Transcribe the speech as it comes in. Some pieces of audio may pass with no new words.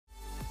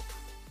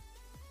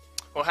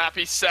Well,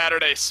 happy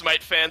Saturday,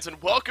 Smite fans,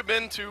 and welcome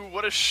into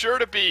what is sure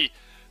to be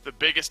the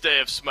biggest day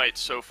of Smite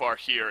so far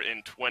here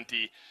in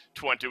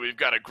 2020. We've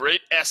got a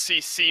great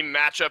SCC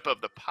matchup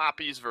of the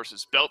Papis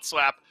versus Belt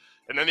Slap,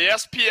 and then the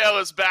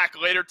SPL is back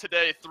later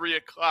today, 3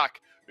 o'clock.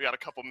 We got a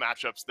couple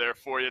matchups there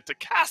for you. To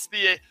cast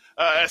the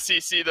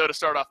SCC, though, to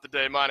start off the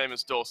day, my name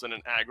is Dolson,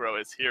 and Aggro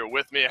is here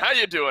with me. How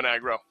you doing,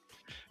 Aggro?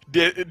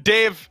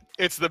 Dave,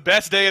 it's the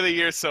best day of the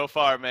year so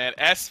far, man.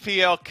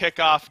 SPL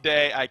kickoff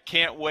day. I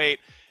can't wait.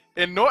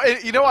 And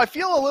I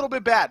feel a little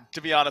bit bad,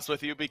 to be honest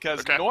with you,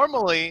 because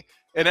normally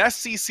an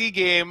SCC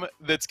game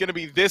that's going to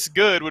be this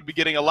good would be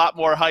getting a lot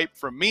more hype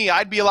from me.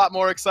 I'd be a lot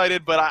more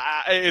excited, but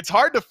it's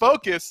hard to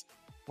focus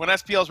when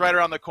SPL's right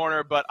around the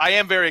corner. But I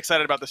am very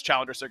excited about this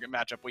Challenger Circuit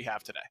matchup we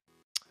have today.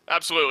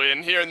 Absolutely,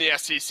 and here in the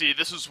SCC,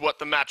 this is what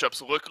the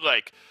matchups look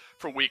like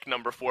for week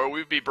number 4.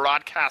 We'll be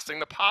broadcasting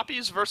the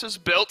Papis versus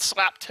Belt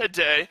Slap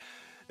today,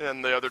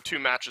 and the other 2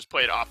 matches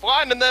played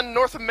offline. And then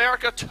North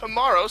America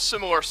tomorrow,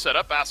 similar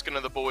setup, Asking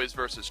of the Boys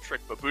versus Trick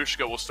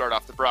Babushka will start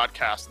off the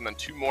broadcast, and then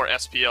 2 more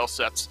SPL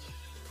sets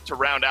to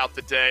round out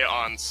the day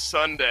on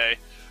Sunday.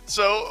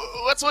 So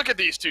let's look at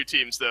these 2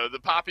 teams, though. The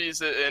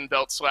Papis and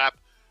Belt Slap.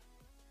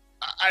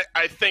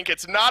 I think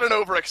it's not an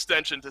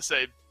overextension to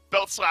say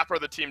Belt Slap are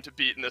the team to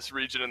beat in this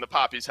region, and the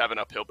Papis have an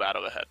uphill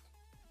battle ahead.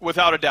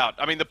 Without a doubt.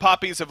 I mean, the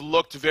Papis have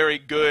looked very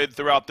good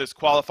throughout this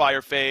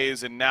qualifier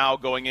phase, and now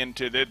going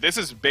into this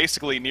is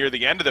basically near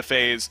the end of the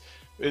phase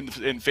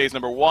in phase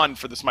number 1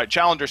 for the Smite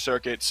Challenger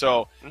Circuit.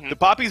 So the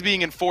Papis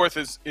being in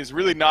 4th is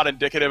really not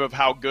indicative of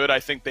how good I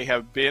think they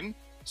have been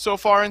so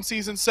far in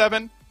Season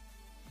 7.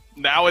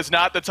 Now is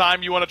not the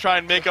time you want to try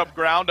and make up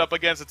ground up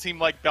against a team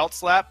like Belt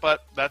Slap,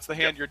 but that's the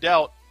hand you're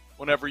dealt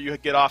whenever you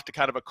get off to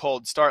kind of a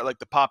cold start like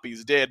the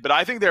Papis did. But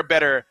I think they're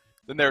better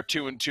than their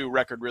 2-2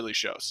 record really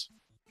shows.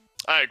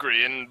 I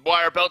agree, and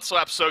why are Belt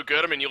Slap so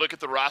good? I mean, you look at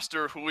the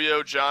roster,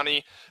 Julio,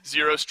 Dzoni,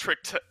 Zyrhoes,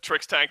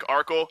 Trixtank,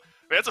 Arkkyl.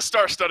 I mean, it's a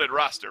star-studded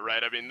roster,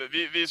 right? I mean,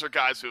 these are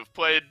guys who have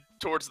played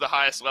towards the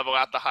highest level,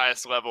 at the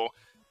highest level,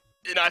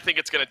 and I think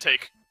it's going to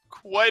take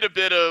quite a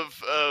bit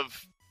of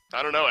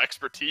I don't know,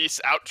 expertise,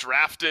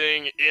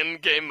 out-drafting,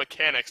 in-game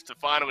mechanics to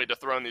finally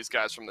dethrone these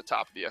guys from the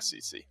top of the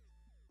SCC.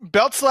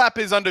 Belt Slap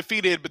is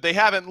undefeated, but they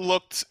haven't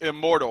looked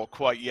immortal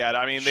quite yet.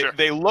 I mean,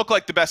 they look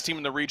like the best team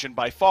in the region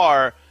by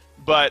far,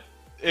 but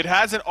it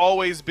hasn't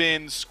always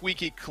been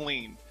squeaky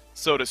clean,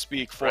 so to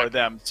speak, for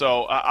them.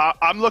 So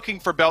I'm looking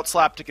for Belt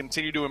Slap to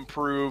continue to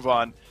improve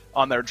on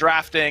their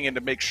drafting and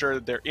to make sure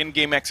that their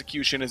in-game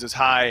execution is as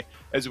high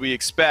as we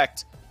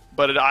expect.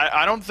 But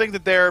I don't think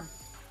that they're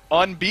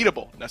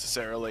unbeatable,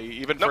 necessarily,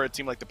 even for a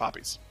team like the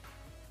Papis.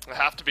 There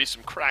have to be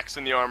some cracks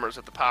in the armors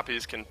that the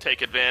Papis can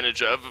take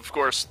advantage of. Of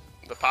course,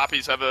 the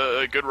Papis have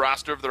a good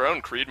roster of their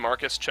own. Creed,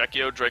 Markus,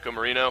 Chekio,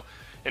 Dracomariano,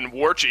 and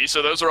Warchi.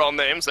 So those are all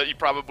names that you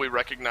probably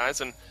recognize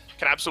and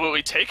can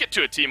absolutely take it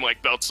to a team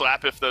like Belt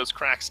Slap if those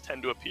cracks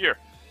tend to appear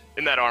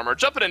in that armor.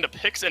 Jumping into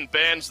picks and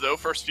bans, though,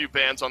 first few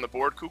bans on the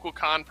board.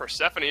 Kukulkan,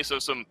 Persephone, so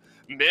some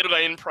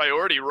mid-lane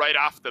priority right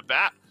off the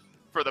bat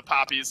for the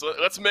Papis.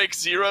 Let's make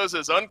Zyrhoes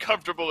as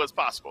uncomfortable as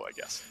possible, I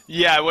guess.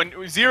 Yeah, when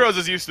Zyrhoes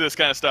is used to this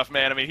kind of stuff,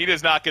 man. I mean, he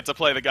does not get to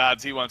play the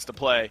gods he wants to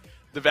play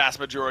the vast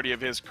majority of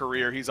his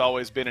career. He's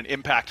always been an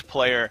impact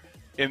player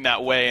in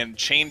that way and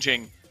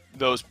changing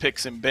those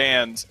picks and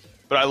bans.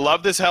 But I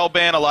love this Hell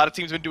ban. A lot of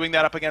teams have been doing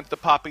that up against the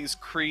Papis.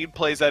 Creed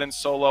plays that in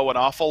solo an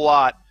awful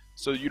lot,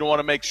 so you don't want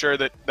to make sure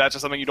that that's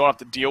just something you don't have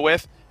to deal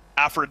with.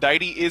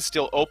 Aphrodite is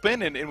still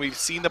open, and we've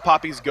seen the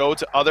Papis go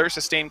to other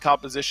sustained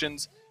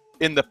compositions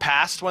in the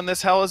past when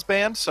this Hell is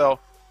banned, so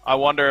I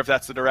wonder if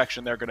that's the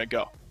direction they're going to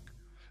go.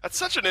 That's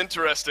such an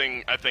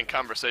interesting, I think,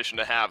 conversation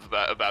to have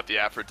about the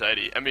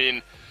Aphrodite. I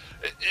mean,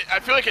 I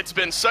feel like it's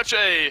been such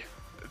a...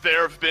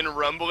 There have been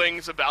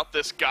rumblings about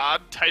this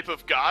god, type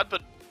of god,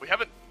 but we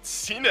haven't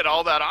seen it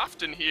all that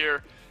often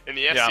here in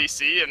the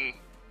SCC, and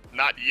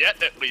not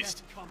yet, at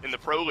least, in the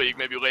Pro League,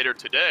 maybe later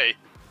today.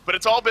 But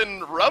it's all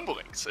been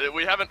rumblings.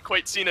 We haven't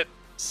quite seen it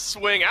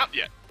swing out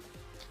yet.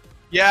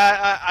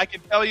 Yeah, I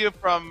can tell you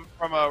from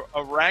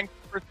a ranked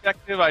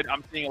perspective,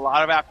 I'm seeing a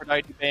lot of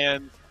Aphrodite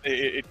bans.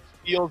 It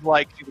feels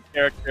like the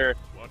character...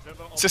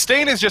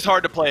 Sustain is just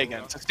hard to play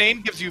against.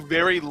 Sustain gives you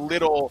very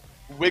little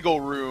wiggle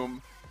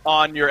room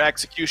on your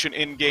execution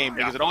in-game,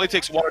 because it only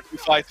takes 1 or 2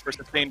 fights for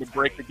Sustain to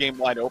break the game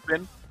wide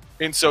open.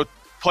 And so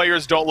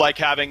players don't like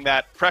having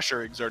that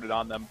pressure exerted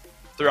on them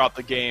throughout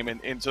the game.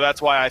 And so that's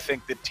why I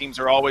think that teams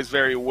are always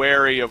very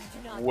wary of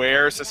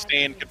where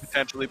Sustain could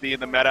potentially be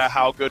in the meta,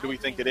 how good do we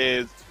think it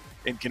is,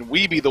 and can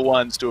we be the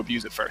ones to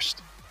abuse it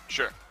first?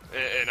 Sure.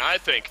 And I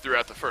think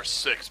throughout the first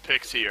 6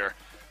 picks here,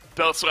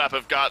 Belt Slap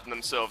have gotten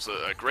themselves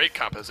a great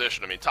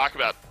composition. I mean, talk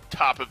about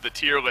top of the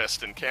tier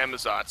list in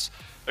Camazotz.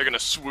 They're going to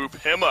swoop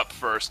him up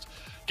first.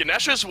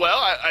 Ganesha as well,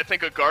 I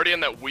think a Guardian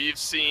that we've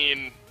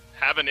seen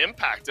have an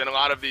impact in a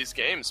lot of these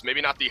games.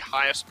 Maybe not the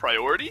highest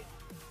priority,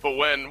 but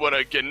when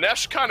a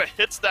Ganesh kind of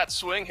hits that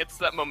swing, hits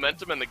that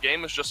momentum, and the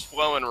game is just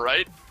flowing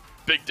right,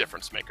 big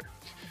difference maker.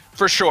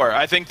 For sure.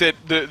 I think that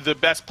the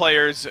best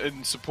players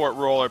in support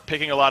role are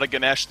picking a lot of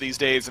Ganesh these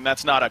days, and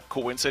that's not a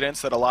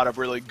coincidence that a lot of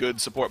really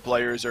good support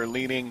players are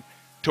leaning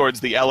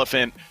towards the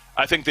Elephant.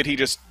 I think that he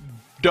just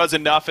does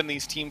enough in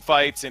these team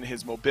fights and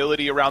his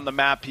mobility around the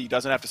map. He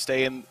doesn't have to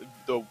stay in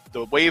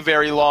the wave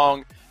very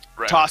long.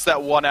 Right. Toss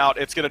that one out.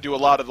 It's going to do a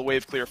lot of the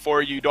wave clear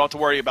for you. You don't have to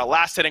worry about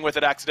last hitting with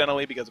it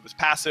accidentally because of his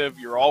passive.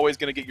 You're always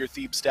going to get your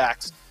Thebe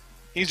stacks.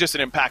 He's just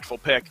an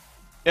impactful pick.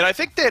 And I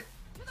think that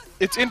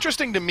it's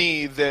interesting to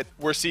me that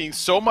we're seeing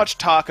so much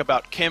talk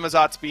about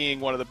Camazotz being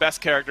one of the best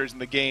characters in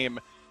the game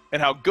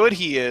and how good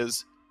he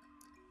is.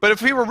 But if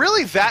he were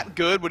really that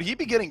good, would he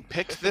be getting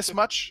picked this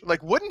much?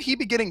 Like, wouldn't he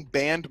be getting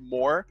banned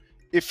more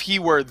if he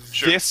were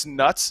this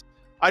nuts?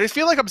 I just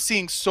feel like I'm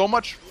seeing so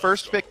much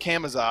first pick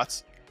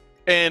Camazotz,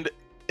 and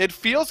it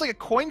feels like a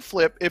coin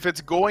flip if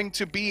it's going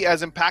to be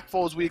as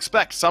impactful as we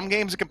expect. Some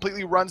games it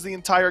completely runs the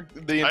entire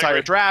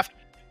draft.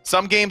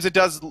 Some games it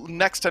does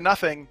next to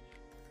nothing.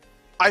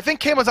 I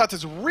think Camazotz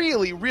is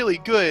really, really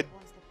good,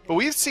 but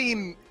we've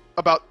seen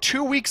about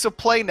 2 weeks of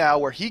play now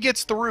where he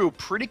gets through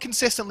pretty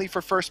consistently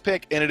for first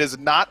pick, and it is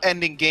not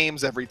ending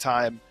games every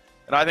time.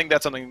 And I think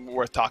that's something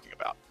worth talking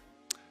about.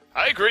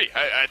 I agree.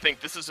 I think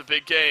this is a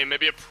big game,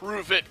 maybe a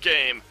prove-it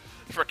game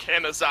for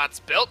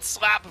Camazotz. Belt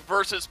Slap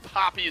versus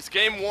Papis.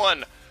 Game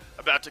 1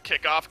 about to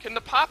kick off. Can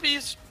the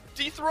Papis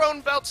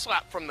dethrone Belt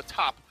Slap from the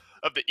top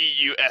of the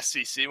EU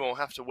SCC? We'll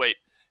have to wait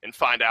and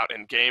find out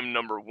in game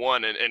number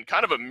 1. And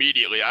kind of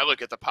immediately, I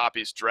look at the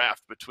Papis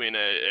draft between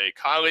a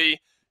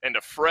Kali and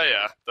a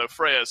Freya, though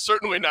Freya is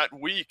certainly not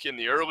weak in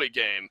the early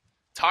game.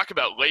 Talk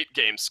about late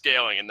game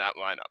scaling in that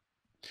lineup.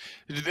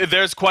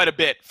 There's quite a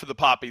bit for the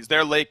Papis.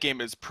 Their late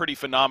game is pretty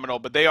phenomenal,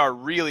 but they are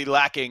really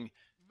lacking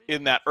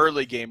in that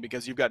early game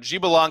because you've got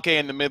Xbalanque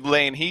in the mid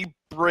lane. He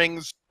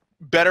brings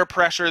better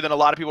pressure than a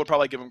lot of people would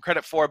probably give him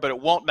credit for, but it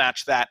won't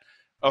match that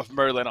of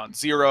Merlin on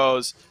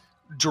Zyrhoes.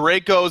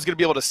 Draco is going to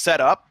be able to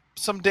set up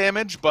some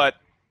damage, but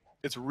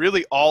it's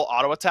really all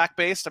auto attack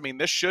based. I mean,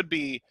 this should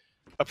be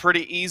a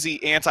pretty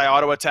easy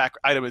anti-auto attack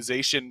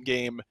itemization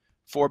game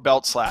for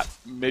Belt Slap.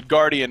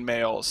 Midgardian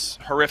Males,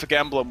 Horrific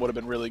Emblem would have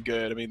been really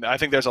good. I mean, I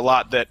think there's a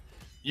lot that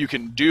you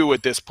can do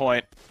at this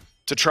point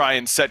to try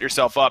and set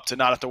yourself up to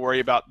not have to worry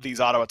about these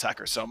auto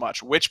attackers so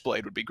much.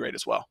 Witchblade would be great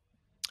as well.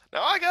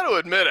 Now, I got to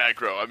admit,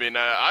 Aggro, I mean,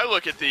 I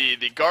look at the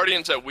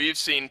Guardians that we've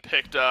seen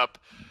picked up,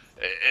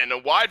 and a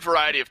wide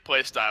variety of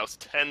playstyles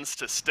tends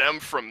to stem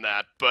from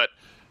that, but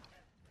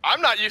I'm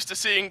not used to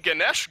seeing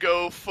Ganesh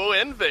go full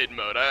invade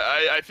mode.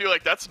 I feel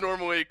like that's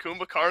normally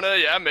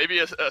Kumbhakarna, yeah, maybe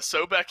a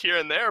Sobek here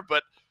and there,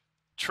 but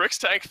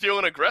Trixtank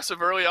feeling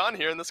aggressive early on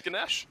here in this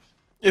Ganesh.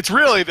 It's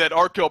really that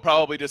Arkkyl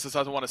probably just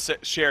doesn't want to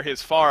share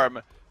his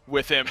farm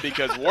with him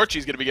because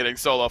Warchi's going to be getting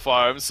solo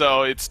farms,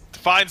 so it's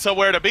find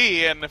somewhere to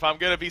be, and if I'm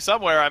going to be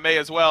somewhere, I may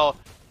as well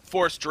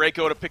force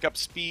Draco to pick up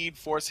speed,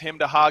 force him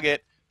to hog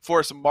it,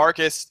 force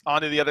Markus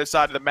onto the other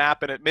side of the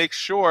map, and it makes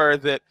sure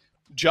that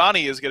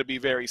Dzoni is going to be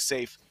very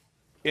safe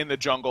in the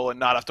jungle and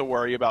not have to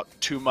worry about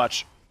too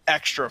much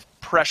extra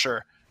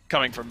pressure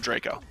coming from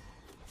Draco.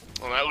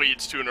 Well, that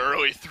leads to an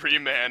early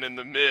 3-man in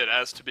the mid,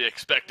 as to be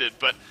expected,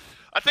 but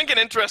I think an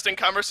interesting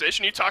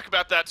conversation. You talk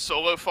about that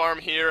solo farm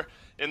here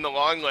in the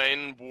long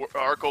lane.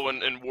 Arkkyl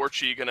and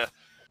Warchi going to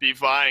be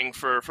vying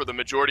for the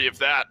majority of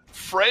that.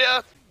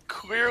 Freya,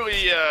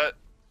 clearly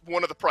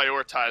one of the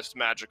prioritized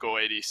magical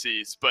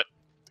ADCs, but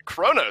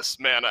Chronos,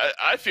 man,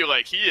 I feel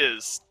like he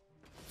is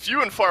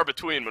few and far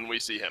between when we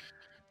see him.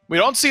 We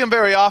don't see him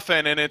very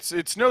often, and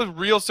it's no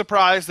real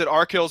surprise that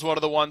Arkkyl is one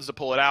of the ones to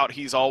pull it out.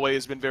 He's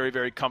always been very,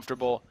 very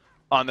comfortable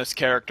on this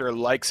character,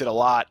 likes it a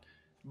lot.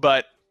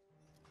 But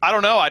I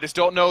don't know. I just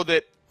don't know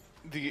that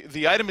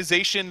the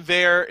itemization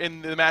there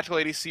in the magical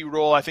ADC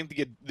role, I think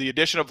the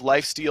addition of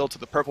lifesteal to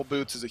the purple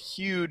boots is a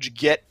huge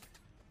get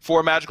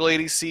for magical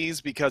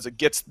ADCs because it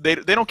gets they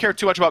don't care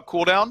too much about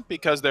cooldown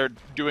because they're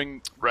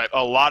doing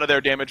a lot of their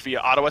damage via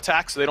auto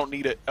attack, so they don't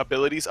need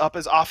abilities up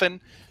as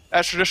often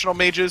as traditional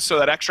mages, so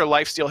that extra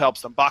lifesteal helps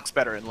them box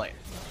better in lane.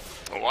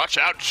 Watch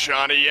out,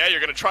 Johnny. Yeah,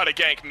 you're going to try to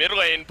gank mid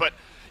lane, but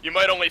you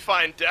might only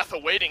find death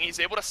awaiting. He's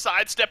able to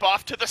sidestep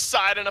off to the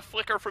side, and a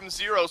flicker from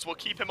Zyrhoes will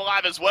keep him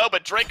alive as well,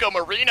 but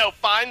Dracomariano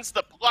finds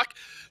the pluck.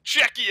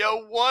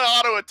 Chekio, one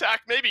auto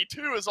attack, maybe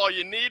two is all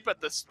you need, but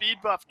the speed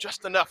buff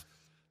just enough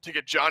to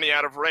get Johnny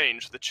out of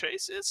range. The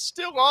chase is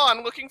still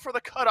on, looking for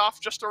the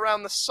cutoff just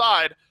around the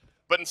side,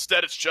 but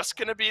instead it's just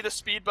going to be the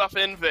speed buff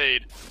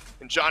invade,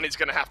 and Johnny's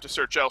going to have to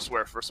search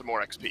elsewhere for some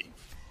more XP.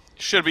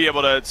 Should be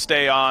able to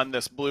stay on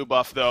this blue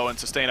buff, though, and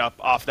sustain up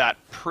off that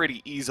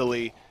pretty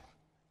easily.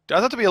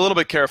 Does have to be a little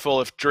bit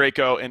careful if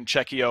Draco and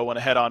Chekio want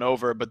to head on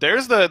over, but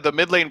there's the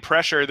mid lane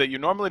pressure that you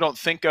normally don't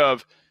think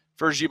of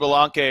for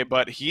Xbalanque,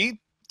 but he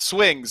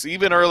swings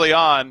even early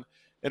on,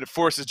 and it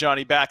forces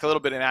Johnny back. A little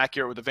bit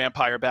inaccurate with the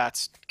Vampire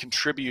Bats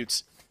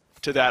contributes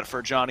to that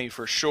for Johnny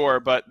for sure,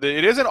 but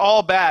it isn't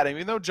all bad. I mean,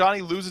 even though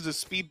Johnny loses his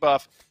speed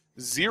buff,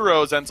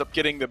 Zyrhoes ends up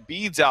getting the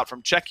beads out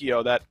from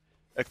Chekio. That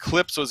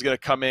Eclipse was going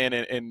to come in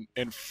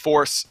and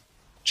force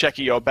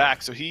Chekio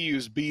back, so he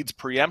used beads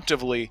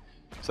preemptively.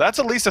 So that's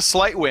at least a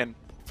slight win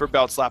for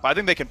Belt Slap. I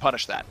think they can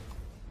punish that.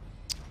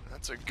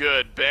 That's a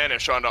good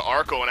banish onto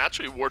Arkkyl, and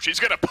actually Warchi's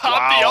gonna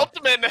pop the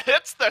ultimate and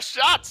hits the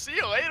shot. See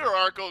you later,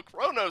 Arkkyl.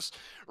 Chronos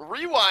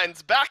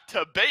rewinds back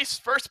to base.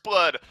 First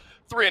blood,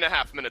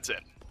 3.5 minutes in.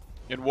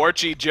 And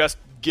Warchi just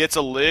gets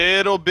a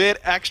little bit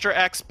extra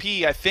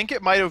XP. I think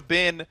it might have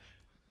been,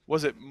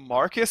 was it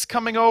Markus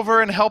coming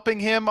over and helping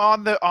him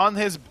on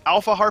his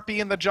Alpha Harpy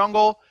in the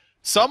jungle?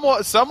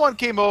 Someone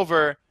came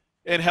over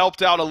and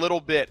helped out a little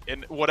bit,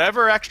 and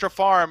whatever extra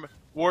farm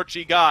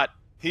Warchi got,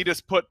 he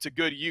just put to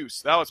good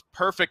use. That was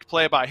perfect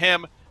play by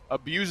him.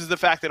 Abuses the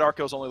fact that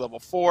Arkyl's only level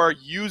 4,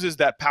 uses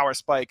that power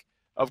spike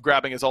of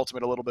grabbing his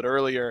ultimate a little bit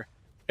earlier,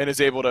 and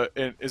is able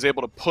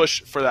to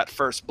push for that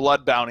first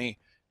blood bounty.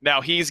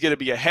 Now he's going to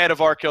be ahead of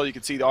Arkkyl. You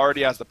can see he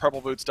already has the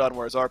purple boots done,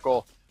 whereas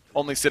Arkkyl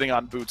only sitting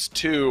on boots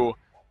 2.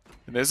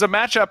 And this is a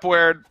matchup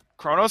where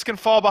Chronos can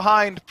fall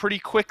behind pretty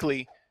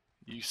quickly.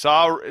 You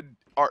saw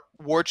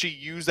Warchi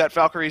use that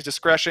Valkyrie's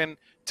discretion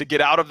to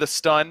get out of the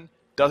stun.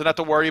 Doesn't have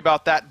to worry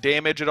about that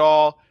damage at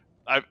all.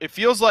 It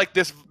feels like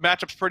this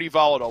matchup's pretty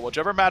volatile.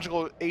 Whichever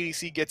magical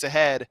ADC gets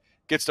ahead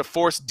gets to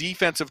force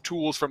defensive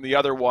tools from the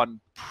other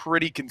one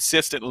pretty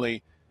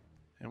consistently.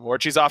 And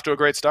Warchi's off to a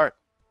great start.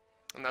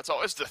 And that's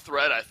always the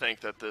threat, I think,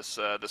 that this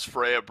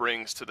Freya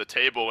brings to the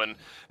table, and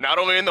not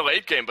only in the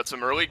late game, but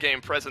some early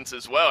game presence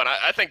as well. And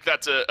I think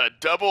that's a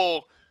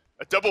double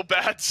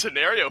bad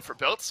scenario for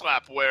Belt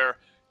Slap, where,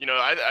 you know,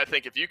 I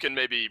think if you can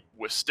maybe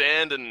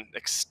withstand and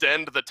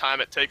extend the time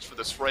it takes for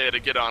this Freya to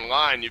get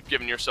online, you've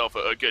given yourself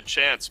a good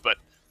chance. But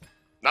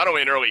not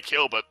only an early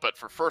kill, but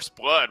for first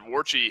blood,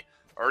 Warchi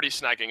already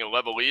snagging a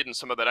level lead and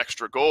some of that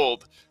extra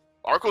gold.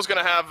 Arkyl's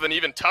going to have an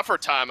even tougher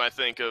time, I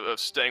think, of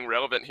staying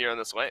relevant here in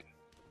this lane.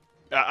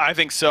 I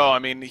think so. I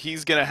mean,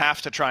 he's going to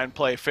have to try and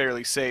play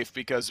fairly safe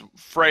because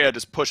Freya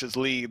just pushes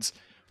leads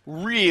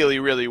really,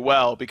 really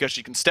well because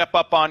she can step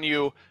up on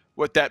you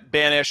with that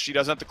banish. She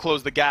doesn't have to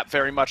close the gap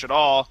very much at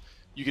all.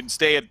 You can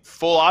stay at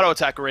full auto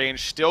attack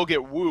range, still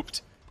get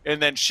whooped, and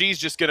then she's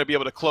just going to be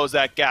able to close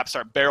that gap,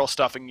 start barrel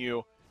stuffing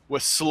you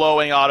with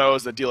slowing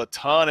autos that deal a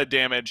ton of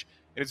damage,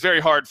 and it's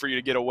very hard for you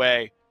to get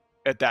away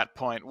at that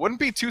point. Wouldn't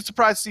be too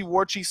surprised to see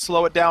Warchi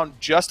slow it down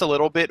just a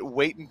little bit,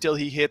 wait until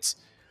he hits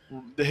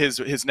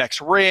his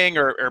next ring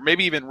or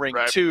maybe even ring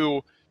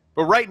 2.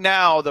 But right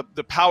now,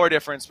 the power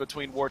difference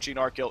between Warchi and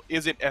Arkkyl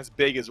isn't as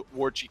big as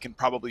Warchi can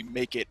probably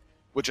make it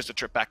with just a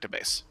trip back to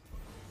base.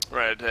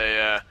 Right,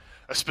 a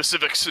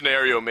specific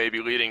scenario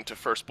maybe leading to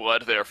first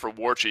blood there for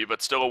Warchi,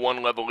 but still a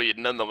 1-level lead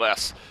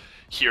nonetheless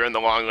here in the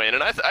long lane.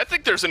 And I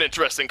think there's an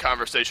interesting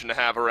conversation to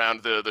have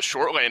around the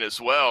short lane as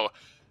well.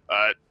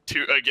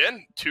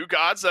 Two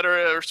gods that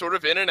are sort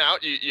of in and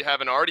out. You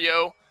have an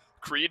Artio,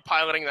 Creed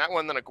piloting that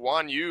one, then a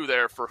Guan Yu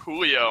there for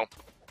Julio.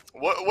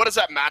 What does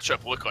that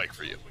matchup look like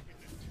for you?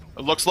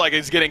 It looks like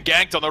he's getting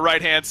ganked on the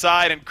right-hand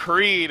side, and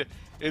Creed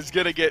is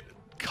going to get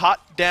cut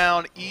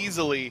down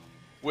easily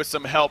with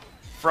some help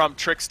from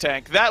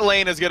Trixtank. That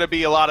lane is going to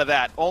be a lot of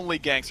that. Only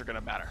ganks are going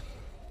to matter.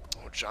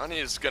 Oh, Johnny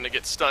is going to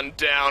get stunned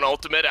down.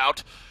 Ultimate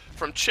out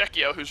from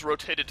Chekio, who's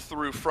rotated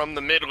through from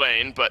the mid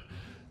lane, but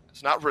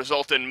does not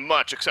result in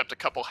much except a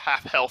couple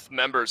half-health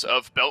members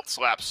of Belt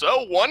Slap.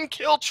 So 1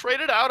 kill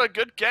traded out, a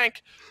good gank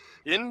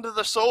into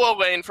the solo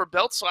lane for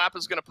Belt Slap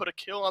is going to put a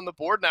kill on the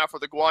board now for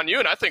the Guan Yu,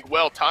 and I think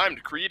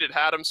well-timed. Creed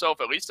had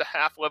himself at least a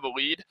half-level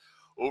lead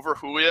over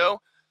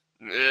Julio,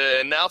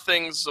 and now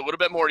things a little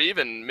bit more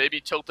even, maybe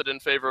tilted in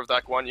favor of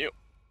that Guan Yu.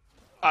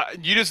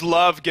 You just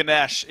love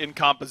Ganesha in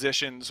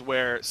compositions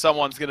where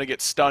someone's going to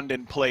get stunned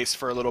in place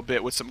for a little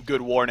bit with some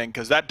good warning,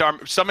 because that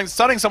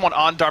stunning someone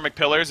on Dharmic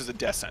Pillars is a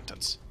death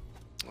sentence.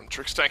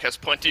 Trixtank has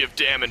plenty of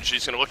damage.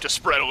 He's going to look to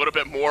spread a little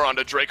bit more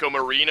onto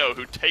Dracomariano,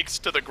 who takes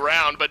to the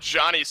ground, but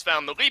Johnny's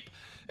found the leap,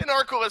 and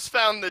Arkkyl has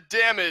found the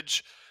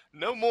damage.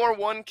 No more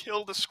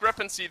 1-kill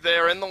discrepancy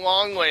there in the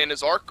long lane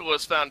as Arkkyl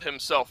has found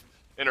himself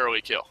an early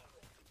kill.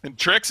 And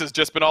Trix has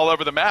just been all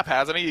over the map,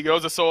 hasn't he? He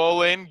goes to solo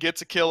lane,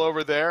 gets a kill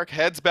over there,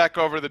 heads back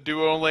over to the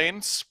duo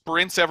lane,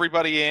 sprints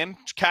everybody in,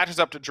 catches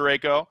up to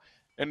Draco,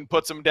 and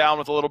puts him down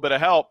with a little bit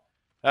of help.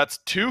 That's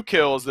 2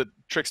 kills that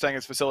Trixtank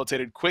has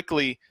facilitated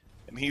quickly,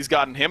 and he's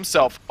gotten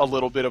himself a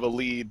little bit of a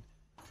lead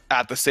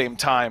at the same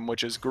time,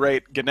 which is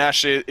great.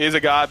 Ganesha is a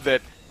god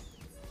that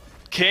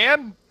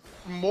can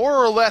more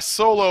or less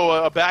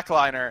solo a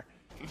backliner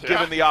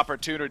given the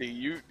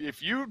opportunity.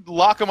 If you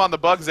lock him on the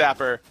bug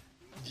zapper,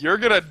 you're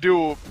going to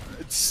do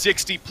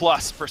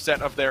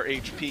 60+% of their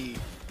HP,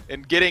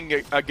 and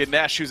getting a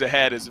Ganesha who's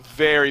ahead is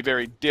very,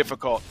 very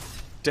difficult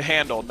to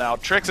handle. Now,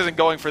 Trix isn't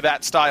going for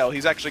that style.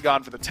 He's actually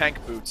gone for the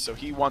tank boots, so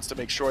he wants to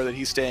make sure that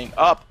he's staying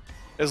up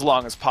as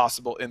long as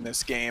possible in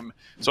this game.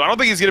 So I don't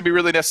think he's going to be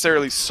really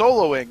necessarily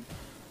soloing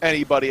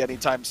anybody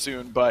anytime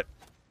soon, but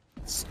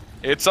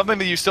it's something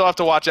that you still have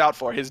to watch out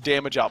for, his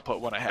damage output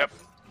went ahead.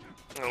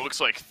 Yep. It looks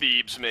like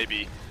Thebes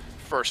maybe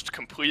first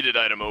completed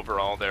item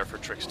overall there for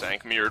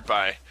Trixtank, mirrored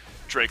by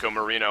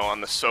Dracomariano on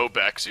the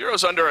Sobek.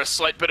 Zyrhoes under a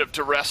slight bit of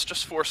duress,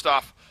 just forced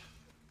off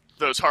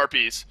those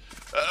Harpies.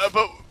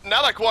 But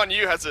now that Guan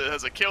Yu has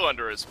a kill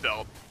under his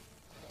belt,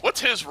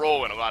 what's his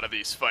role in a lot of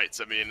these fights?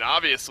 I mean,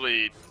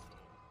 obviously,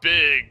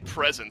 big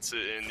presence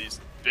in these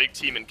big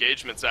team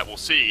engagements that we'll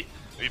see.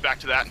 We'll be back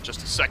to that in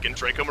just a second.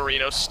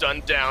 Dracomariano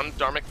stunned down,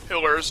 Dharmic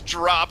Pillars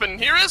drop, and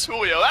here is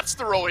Julio. That's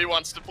the role he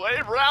wants to play.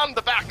 Round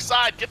the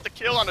backside, get the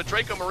kill on a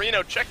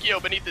Dracomariano.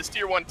 Chekio beneath his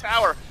tier 1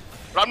 tower,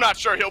 but I'm not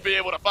sure he'll be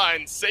able to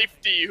find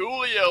safety.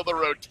 Julio, the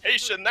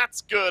rotation,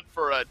 that's good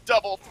for a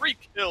double. 3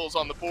 kills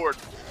on the board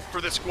for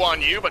this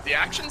Guan Yu, but the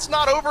action's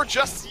not over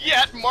just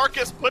yet.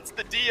 Markus puts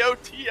the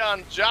DOT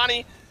on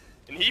Dzoni,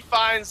 and he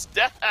finds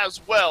death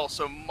as well.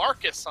 So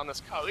Markus on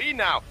this Kali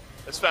now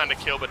has found a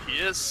kill, but he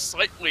is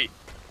slightly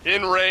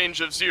in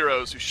range of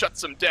Zyrhoes, who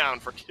shuts him down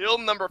for kill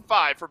number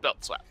 5 for Belt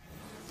Slap.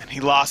 And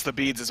he lost the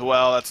beads as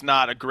well. That's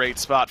not a great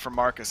spot for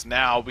Markus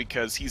now,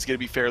 because he's going to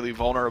be fairly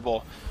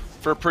vulnerable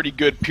for a pretty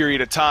good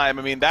period of time.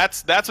 I mean,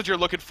 that's what you're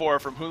looking for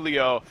from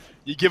Julio.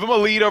 You give him a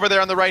lead over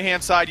there on the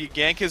right-hand side, you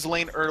gank his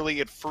lane early,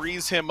 it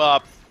frees him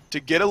up to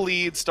get a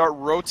lead, start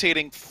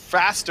rotating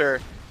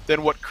faster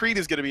than what Creed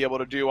is going to be able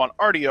to do on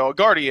Artio, a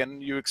Guardian.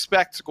 You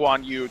expect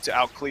Guan Yu to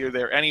outclear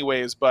there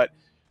anyways, but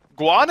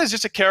Guan is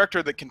just a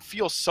character that can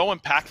feel so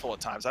impactful at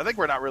times. I think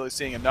we're not really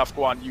seeing enough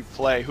Guan Yu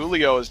play.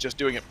 Julio is just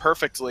doing it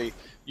perfectly.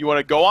 You want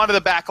to go onto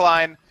the back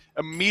line,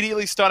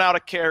 immediately stun out a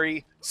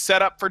carry,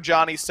 set up for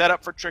Dzoni, set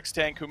up for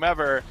Trixtank,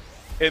 whomever,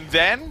 and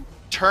then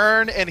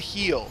turn and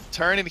heal.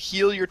 Turn and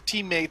heal your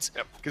teammates,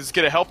 because it's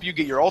going to help you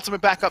get your ultimate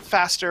back up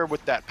faster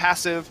with that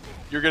passive.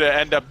 You're going to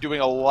end up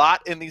doing a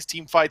lot in these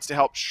team fights to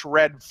help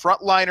shred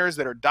frontliners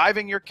that are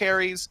diving your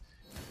carries.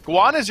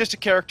 Guan is just a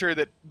character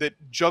that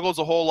juggles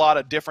a whole lot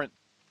of different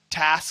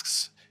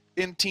tasks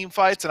in team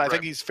fights, and I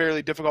think he's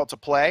fairly difficult to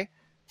play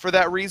for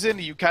that reason.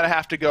 You kind of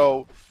have to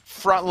go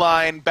front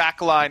line,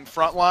 back line,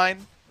 front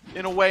line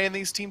in a way in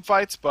these team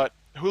fights, but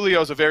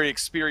Julio's a very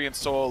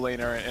experienced solo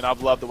laner, and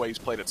I've loved the way he's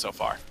played it so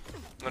far.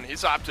 And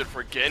he's opted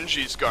for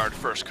Genji's guard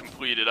first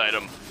completed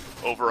item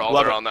overall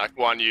Love there it. on that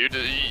Guan Yu.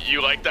 Do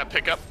you like that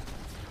pickup?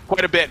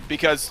 Quite a bit,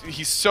 because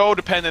he's so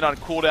dependent on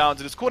cooldowns,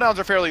 and his cooldowns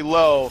are fairly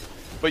low,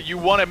 but you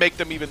want to make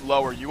them even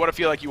lower. You want to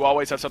feel like you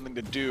always have something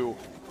to do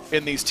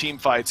in these team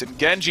fights, and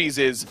Genji's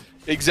is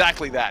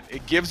exactly that.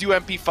 It gives you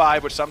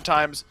MP5, which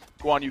sometimes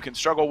Guan Yu can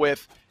struggle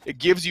with. It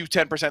gives you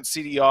 10%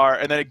 CDR,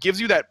 and then it gives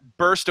you that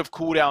burst of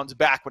cooldowns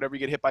back whenever you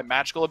get hit by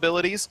magical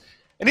abilities.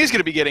 And he's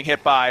going to be getting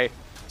hit by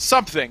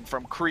something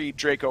from Creed,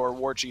 Draco, or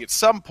Warchi at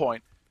some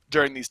point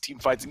during these team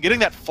fights. And getting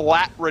that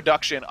flat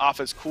reduction off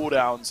his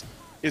cooldowns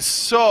is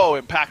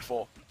so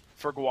impactful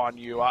for Guan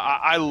Yu.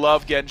 I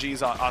love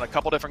Genji's on a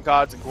couple different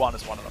gods, and Guan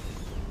is one of them.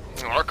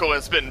 Arkkyl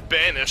has been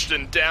banished,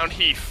 and down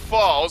he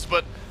falls,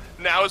 but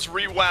now has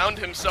rewound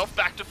himself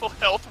back to full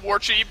health.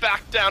 Warchi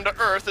back down to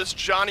earth as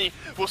Dzoni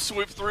will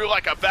swoop through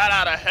like a bat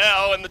out of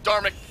hell, and the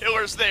Dharmic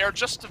Pillars there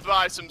just to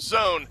buy some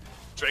zone.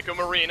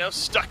 Dracomariano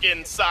stuck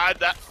inside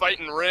that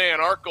fighting ring,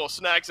 and Arkkyl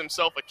snags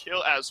himself a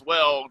kill as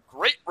well.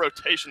 Great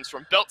rotations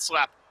from Belt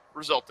Slap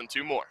result in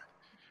 2 more.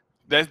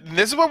 This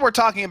is what we're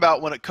talking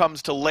about when it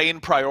comes to lane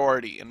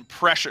priority and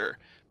pressure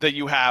that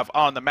you have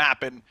on the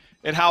map,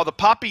 and how the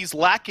Papis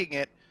lacking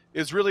it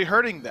is really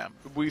hurting them.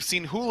 We've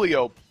seen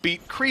Julio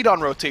beat Creed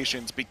on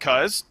rotations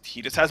because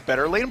he just has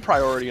better lane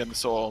priority in the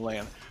solo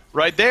lane.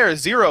 Right there,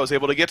 Zyrhoes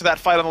able to get to that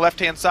fight on the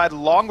left-hand side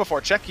long before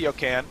Chekio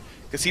can,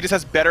 because he just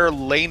has better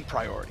lane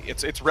priority.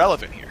 It's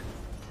relevant here.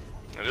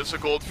 It is a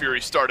Gold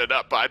Fury started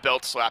up by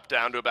Belt Slap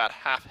down to about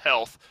half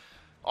health.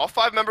 All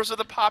 5 members of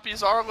the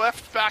Papis are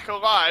left back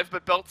alive,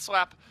 but Belt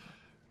Slap,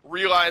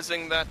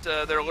 realizing that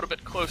they're a little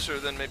bit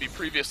closer than maybe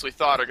previously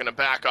thought, are going to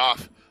back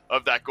off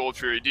of that Gold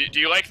Fury. Do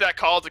you like that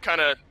call to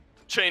kind of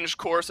change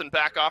course and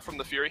back off from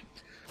the Fury?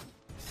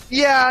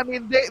 Yeah, I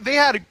mean, they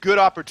had a good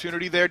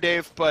opportunity there,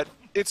 Dave, but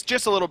it's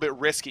just a little bit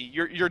risky.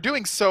 You're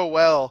doing so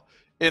well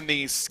in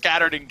these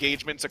scattered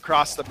engagements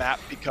across the map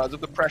because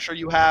of the pressure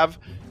you have.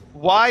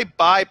 Why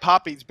buy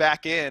Papis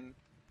back in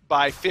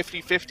by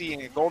 50-50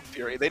 in a Gold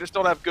Fury? They just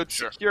don't have good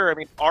secure. I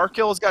mean,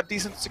 Arkkyl has got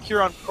decent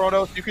secure on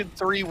Chronos. You can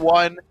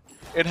 3-1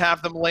 and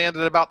have them land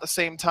at about the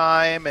same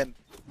time, and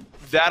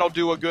that'll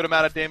do a good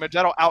amount of damage.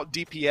 That'll out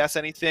DPS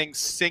anything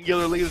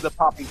singularly that the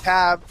Papis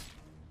have,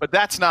 but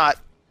that's not.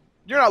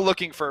 You're not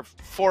looking for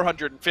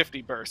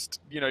 450 burst.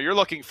 You know, you're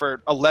looking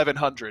for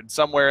 1100,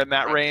 somewhere in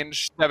that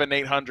range,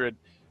 700-800,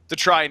 to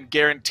try and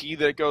guarantee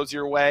that it goes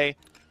your way.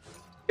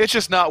 It's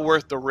just not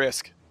worth the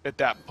risk at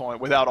that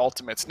point without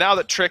ultimates. Now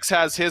that Trix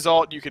has his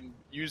ult, you can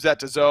use that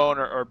to zone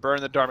or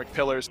burn the Dharmic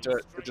Pillars to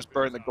just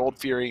burn the Gold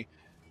Fury.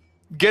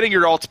 Getting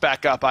your ults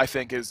back up, I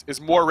think, is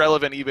more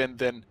relevant even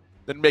than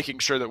making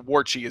sure that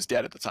Warchi is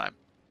dead at the time.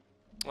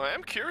 Well, I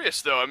am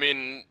curious, though. I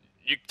mean,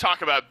 you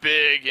talk about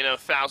big,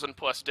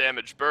 1,000+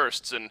 damage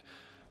bursts, and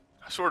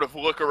sort of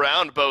look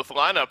around both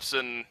lineups,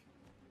 and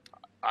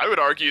I would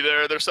argue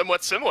they're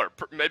somewhat similar.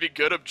 Maybe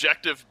good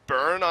objective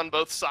burn on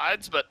both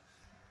sides, but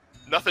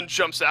nothing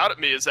jumps out at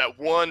me as that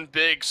one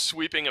big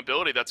sweeping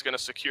ability that's going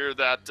to secure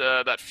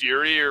that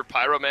Fury or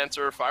Pyromancer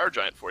or Fire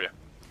Giant for you.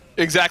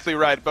 Exactly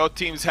right. Both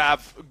teams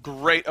have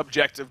great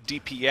objective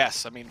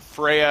DPS. I mean,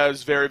 Freya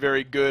is very,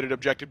 very good at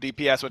objective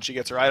DPS when she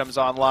gets her items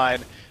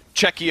online.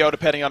 Chekio,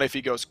 depending on if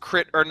he goes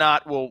crit or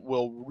not,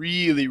 will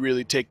really,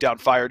 really take down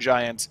Fire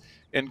Giants.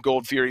 in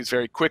Gold Furies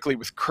very quickly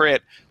with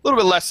crit. A little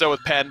bit less so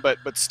with Pen,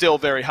 but still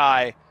very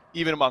high,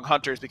 even among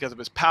hunters because of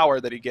his power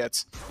that he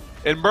gets.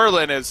 And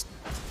Merlin is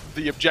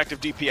the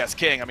objective DPS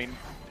king. I mean,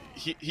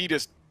 he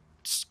just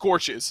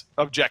scorches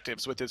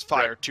objectives with his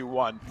fire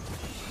 2-1.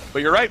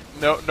 But you're right,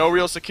 no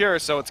real secure,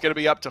 so it's going to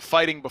be up to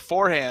fighting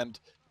beforehand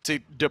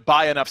to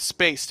buy enough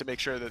space to make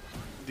sure that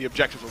the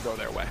objectives will go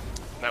their way.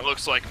 That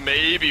looks like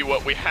maybe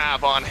what we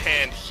have on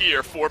hand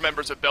here. 4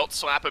 members of Belt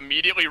Slap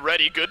immediately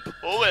ready. Good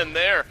pull in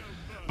there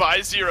by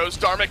Zyrhoes.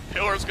 Dharmic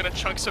Pillar is going to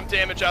chunk some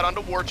damage out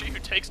onto Warchi, who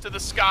takes to the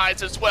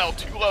skies as well.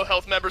 2 low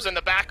health members in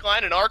the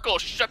backline, and Arkkyl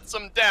shuts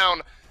them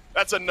down.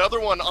 That's another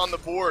one on the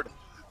board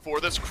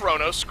for this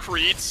Chronos.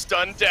 Creed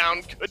stunned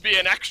down. Could be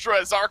an extra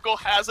as Arkkyl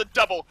has a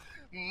double.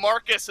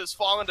 Markus has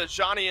fallen to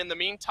Dzoni in the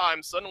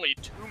meantime. Suddenly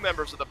 2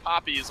 members of the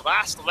Papis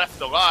last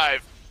left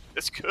alive.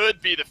 This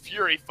could be the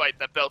Fury fight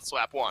that Belt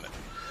Slap wanted.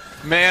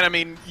 Man, I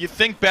mean, you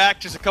think back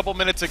just a couple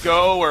minutes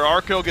ago where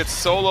Arkkyl gets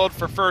soloed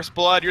for first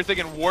blood. You're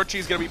thinking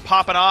Warchi's going to be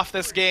popping off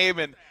this game,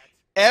 and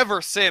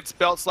ever since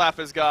Belt Slap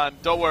has gone,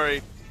 don't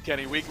worry,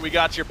 Kenny, we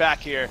got your back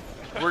here.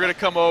 We're going to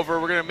come over.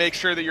 We're going to make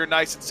sure that you're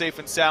nice and safe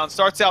and sound.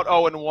 Starts out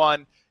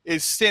 0-1,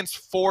 is since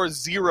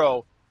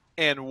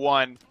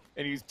 4-0-1.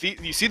 And you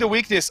see the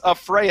weakness of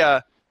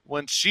Freya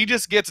when she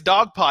just gets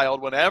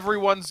dogpiled, when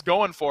everyone's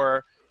going for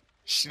her.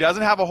 She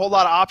doesn't have a whole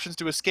lot of options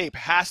to escape.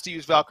 Has to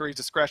use Valkyrie's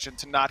discretion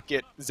to not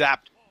get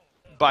zapped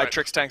by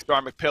Trixtank's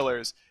Dharmic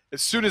Pillars.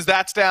 As soon as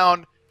that's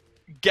down,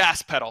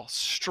 gas pedal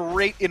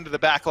straight into the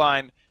back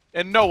line,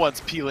 and no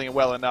one's peeling it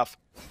well enough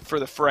for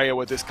the Freya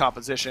with this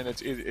composition.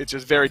 It's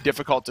just very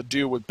difficult to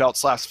do with Belt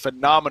Slap's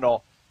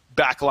phenomenal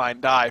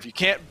backline dive. You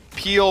can't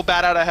peel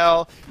Bat Out of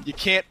Hell. You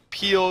can't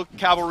peel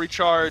Cavalry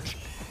Charge.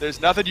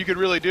 There's nothing you can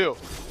really do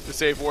to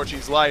save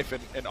Warchi's life,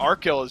 and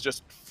Arkkyl is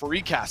just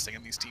free casting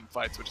in these team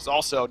fights, which is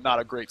also not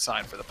a great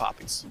sign for the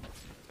Papis.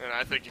 And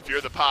I think if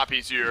you're the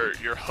Papis,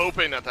 you're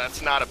hoping that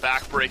that's not a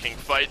back-breaking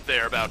fight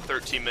there about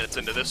 13 minutes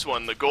into this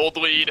one. The gold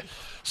lead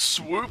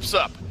swoops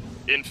up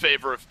in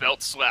favor of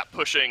Belt Slap,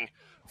 pushing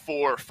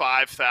for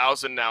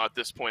 5,000 now at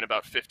this point,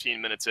 about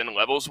 15 minutes in.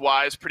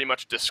 Levels-wise, pretty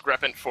much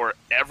discrepant for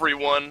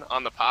everyone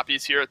on the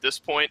Papis here at this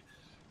point.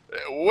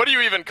 What are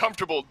you even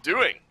comfortable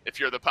doing if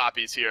you're the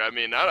Papis here? I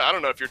mean, I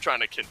don't know if you're trying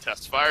to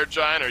contest Fire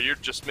Giant or you're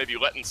just maybe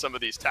letting some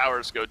of these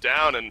towers go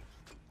down and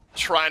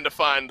trying to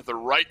find the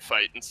right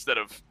fight instead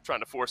of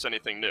trying to force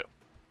anything new.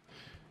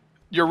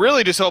 You're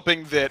really just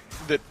hoping that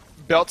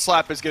Belt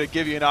Slap is going to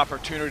give you an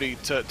opportunity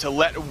to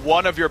let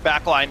one of your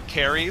backline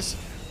carries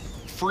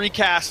free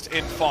cast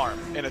and farm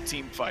in a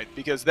team fight,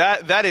 because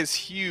that is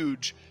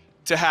huge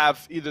to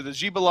have either the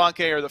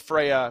Xbalanque or the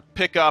Freya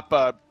pick up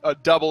a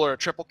double or a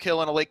triple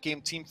kill in a late game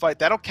team fight.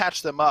 That'll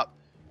catch them up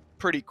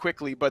pretty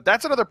quickly, but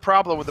that's another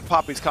problem with the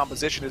Papis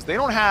composition is they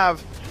don't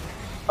have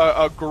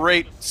a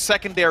great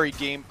secondary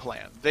game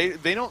plan.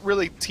 They don't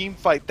really team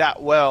fight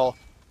that well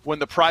when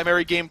the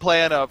primary game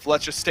plan of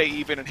let's just stay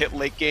even and hit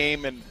late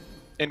game and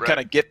kind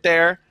of get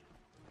there.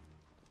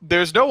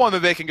 There's no one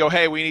that they can go,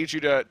 hey, we need you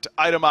to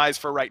itemize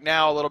for right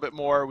now a little bit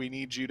more. We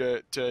need you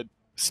to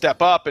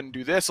step up and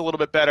do this a little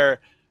bit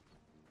better.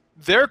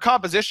 Their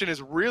composition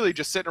is really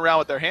just sitting around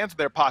with their hands in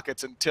their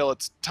pockets until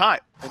it's time,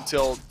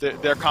 until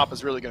their comp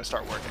is really going to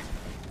start working.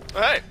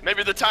 Hey,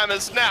 maybe the time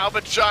is now,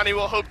 but Dzoni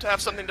will hope to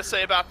have something to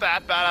say about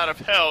that. Bat Out of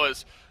Hell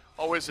is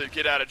always a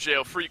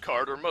get-out-of-jail-free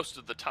card, or most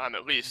of the time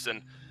at least,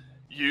 and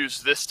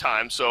use this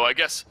time. So I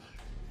guess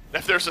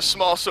if there's a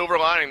small silver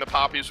lining, the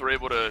Papis were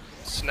able to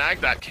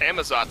snag that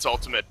Camazotz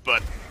ultimate,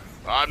 but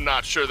I'm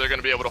not sure they're going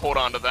to be able to hold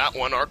on to that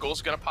one.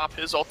 Arkyl's going to pop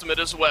his ultimate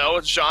as well.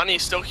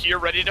 Dzoni's still here,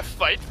 ready to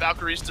fight.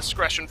 Valkyrie's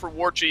discretion for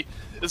Warchi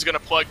is going to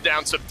plug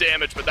down some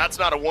damage, but that's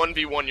not a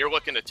 1v1 you're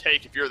looking to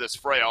take if you're this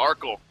Freya.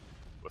 Arkkyl,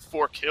 with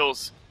 4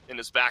 kills in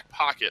his back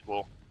pocket,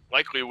 will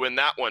likely win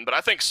that one. But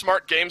I think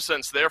smart game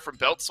sense there from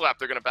Belt Slap.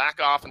 They're going to back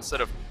off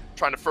instead of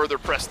trying to further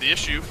press the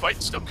issue.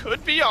 Fight still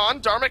could be on.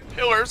 Dharmic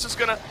Pillars is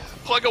going to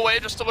plug away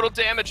just a little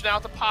damage now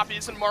at the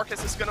Papis, and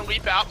Markus is going to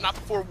leap out. Not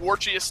before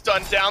Warchi is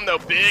stunned down, though.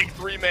 Big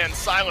 3-man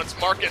silence.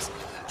 Markus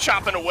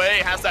chopping away,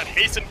 has that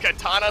hastened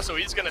katana, so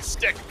he's going to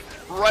stick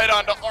right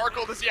onto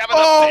Arkkyl. Does he have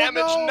enough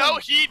damage? No,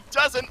 he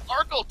doesn't.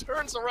 Arkkyl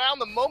turns around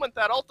the moment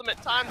that ultimate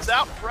times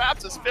out,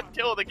 grabs his 5th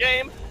kill of the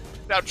game.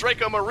 Now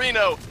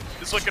Dracomariano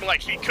is looking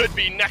like he could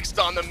be next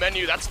on the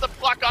menu. That's the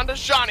block onto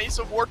Dzoni,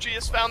 so Warchi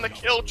has found the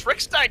kill.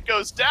 Trixtank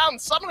goes down.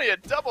 Suddenly a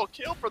double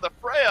kill for the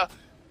Freya.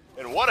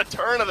 And what a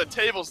turn of the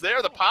tables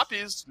there. The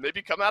Papis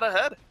maybe come out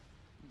ahead.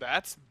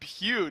 That's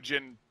huge,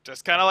 and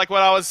just kind of like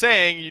what I was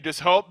saying, you just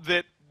hope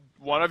that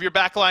one of your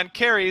backline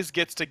carries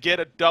gets to get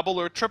a double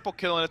or a triple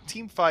kill in a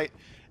team fight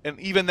and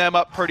even them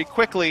up pretty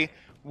quickly.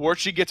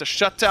 Warchi gets a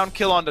shutdown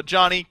kill onto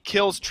Dzoni,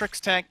 kills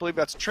Trixtank. I believe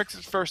that's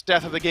Trix's first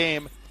death of the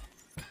game.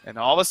 And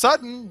all of a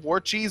sudden,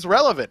 Warchi's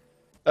relevant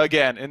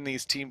again in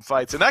these team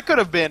fights. And that could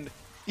have been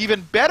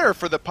even better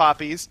for the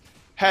Papis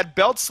had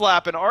Belt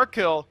Slap and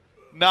Arkkyl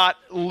not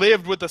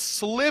lived with a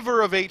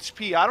sliver of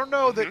HP. I don't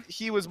know that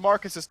he was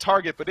Markus's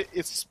target, but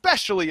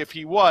especially if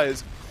he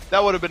was,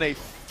 that would have been a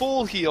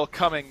full heal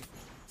coming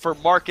for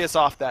Markus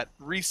off that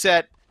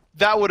reset.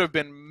 that would have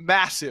been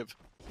massive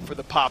for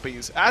the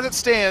Papis. As it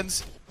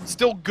stands,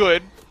 still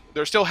good.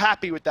 They're still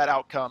happy with that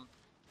outcome,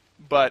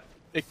 but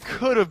it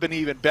could have been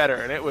even better,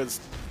 and it was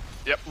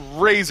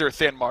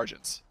razor-thin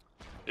margins.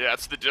 Yeah,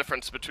 it's the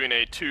difference between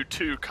a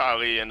 2-2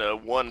 Kali and a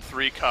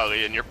 1-3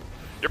 Kali, and you're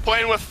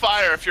playing with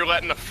fire if you're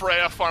letting a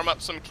Freya farm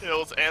up some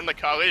kills and the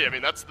Kali. I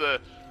mean, that's the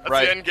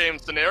end game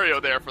scenario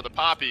there for the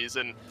Papis,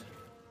 and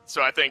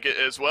so I think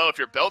as well, if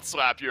you're Belt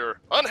Slap, you're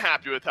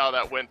unhappy with how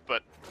that went,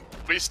 but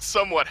at least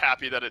somewhat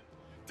happy that it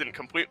didn't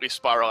completely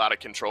spiral out of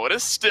control. It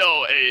is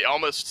still a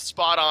almost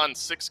spot-on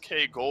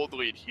 6K gold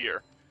lead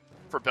here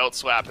for Belt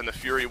Slap, and the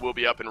Fury will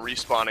be up and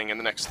respawning in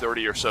the next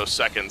 30 or so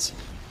seconds.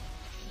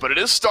 But it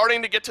is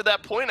starting to get to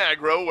that point,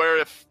 aggro, where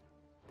if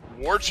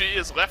Warchi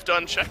is left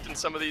unchecked in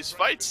some of these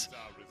fights,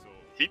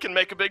 he can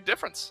make a big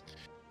difference.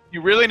 He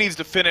really needs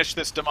to finish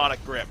this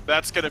demonic grip.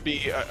 That's going to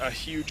be a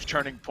huge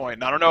turning point.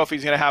 And I don't know if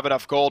he's going to have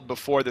enough gold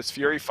before this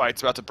Fury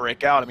fight's about to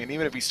break out. I mean,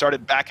 even if he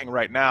started backing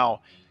right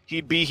now,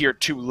 he'd be here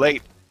too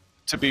late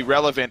to be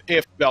relevant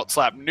if Belt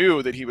Slap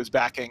knew that he was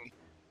backing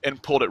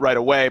and pulled it right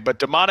away. But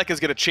demonic is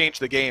going to change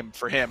the game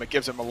for him. It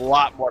gives him a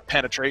lot more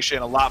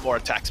penetration, a lot more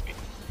attack speed.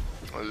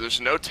 Well,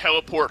 there's no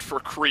teleport for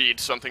Creed,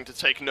 something to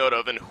take note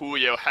of, and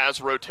Julio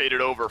has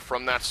rotated over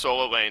from that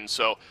solo lane,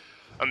 so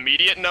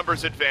immediate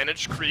numbers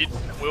advantage. Creed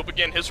will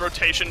begin his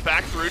rotation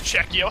back through.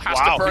 Chekio has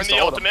to burn the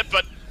ultimate,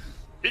 but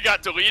he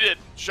got deleted.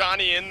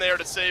 Dzoni in there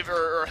to save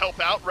or help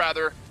out,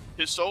 rather,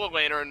 his solo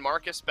laner, and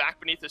Markus back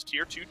beneath his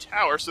tier 2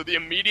 tower, so the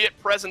immediate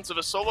presence of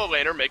a solo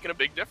laner making a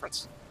big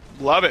difference.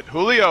 Love it.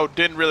 Julio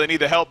didn't really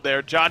need the help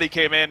there. Dzoni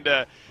came in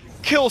to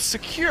kill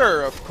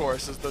secure, of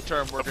course, is the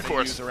term we're going to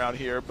use around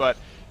here, but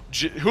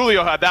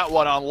Julio had that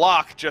one on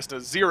lock, just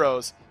as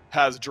Zyrhoes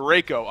has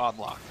Draco on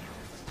lock.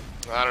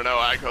 I don't know,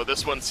 Aiko.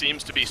 This one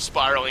seems to be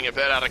spiraling a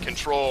bit out of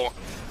control.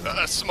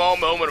 A small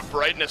moment of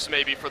brightness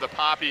maybe for the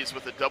Papis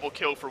with a double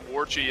kill for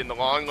Warchi in the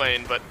long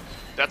lane, but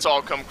that's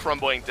all come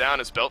crumbling down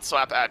as Belt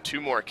Slap add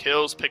 2 more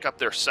kills, pick up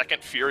their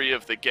second Fury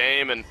of the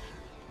game, and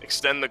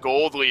extend the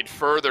gold lead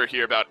further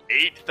here, about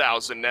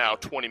 8,000 now,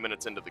 20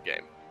 minutes into the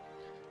game.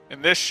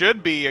 And this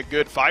should be a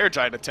good Fire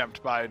Giant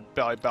attempt by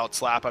Belt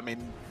Slap. I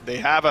mean, they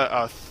have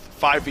a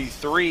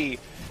 5v3,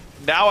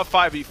 now a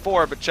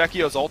 5v4, but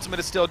Chekio's ultimate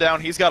is still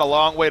down. He's got a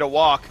long way to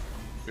walk.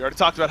 We already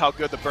talked about how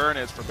good the burn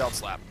is for Belt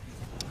Slap.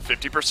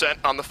 50%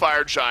 on the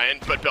Fire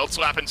Giant, but Belt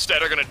Slap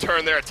instead are going to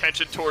turn their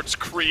attention towards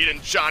Creed, and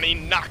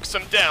Dzoni knocks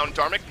him down.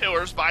 Dharmic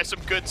Pillars buy some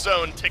good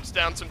zone, takes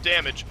down some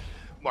damage.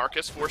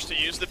 Markus forced to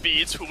use the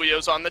beads.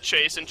 Julio's on the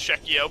chase, and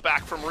Chekio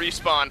back from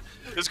respawn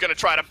is going to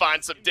try to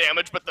find some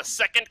damage, but the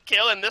second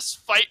kill in this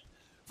fight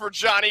for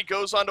Dzoni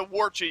goes on to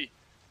Warchi,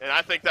 and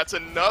I think that's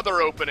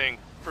another opening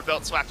for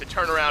Belt Slap to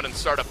turn around and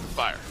start up the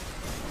fire.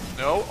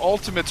 No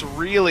ultimates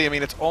really. I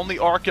mean, it's only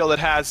Arkkyl that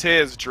has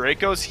his.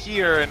 Draco's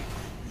here and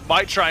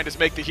might try and just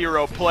make the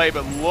hero play,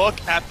 but look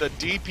at the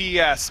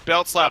DPS.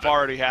 Belt Slap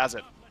already has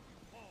it.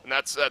 And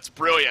that's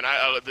brilliant.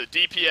 The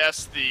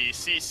DPS, the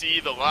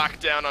CC, the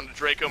lockdown on the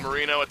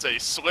Dracomariano, it's a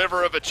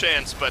sliver of a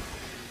chance, but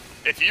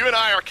if you and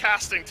I are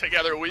casting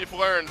together, we've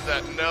learned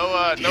that no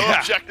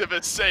objective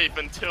is safe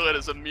until it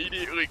is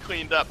immediately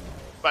cleaned up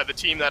by the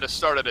team that has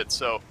started it.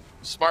 So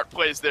smart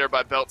plays there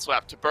by Belt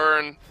Slap to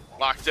burn,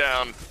 lock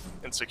down,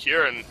 and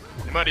secure, and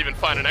they might even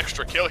find an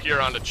extra kill here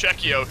onto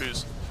Chekio,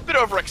 who's a bit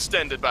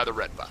overextended by the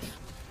red buff.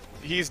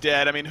 He's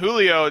dead. I mean,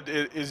 Julio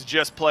is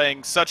just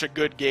playing such a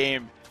good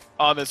game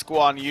on this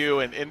Guan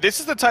Yu, and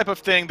this is the type of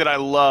thing that I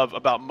love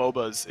about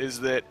MOBAs, is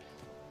that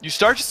you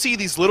start to see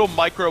these little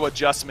micro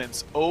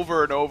adjustments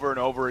over and over and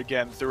over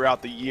again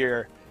throughout the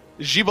year.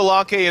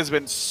 Xbalanque has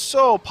been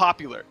so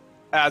popular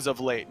as of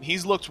late, and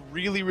he's looked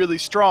really, really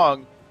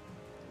strong.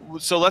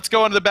 So let's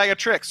go into the bag of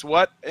tricks.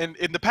 What in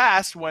the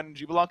past, when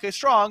Xbalanque is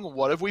strong,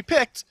 what have we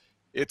picked?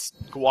 It's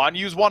Guan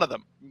Yu's one of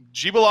them.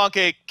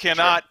 Xbalanque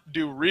cannot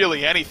do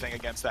really anything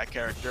against that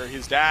character.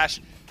 His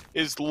dash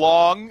is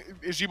long,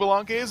 as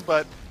Xbalanque's,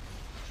 but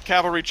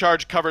Cavalry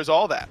Charge covers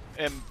all that.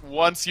 And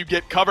once you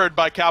get covered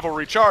by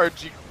Cavalry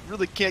Charge, you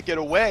really can't get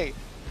away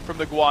from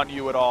the Guan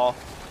Yu at all.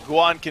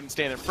 Guan can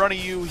stand in front of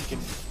you. He can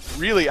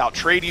really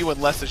out-trade you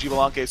unless the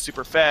Xbalanque is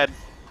super fed.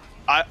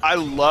 I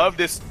love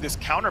this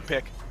counter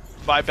pick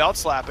by Belt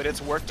Slap, and it's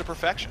worked to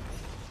perfection.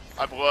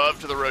 I've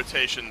loved the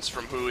rotations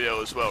from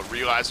Julio as well,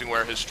 realizing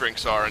where his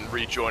strengths are and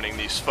rejoining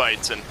these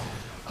fights, and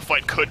a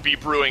fight could be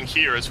brewing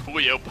here as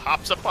Julio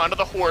pops up onto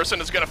the horse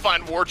and is going to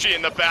find Warchi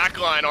in the back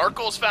line.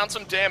 Arkyl's found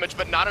some damage,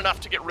 but not enough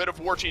to get rid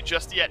of Warchi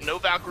just yet. No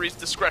Valkyrie's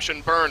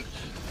discretion burned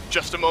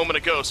just a moment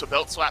ago, so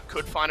Belt Slap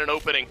could find an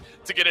opening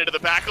to get into the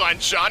back line.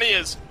 Dzoni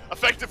is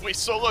effectively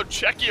soloed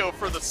Chekio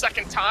for the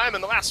second time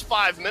in the last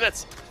 5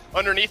 minutes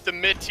underneath the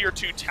mid-tier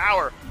 2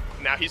 tower.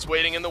 Now he's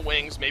waiting in the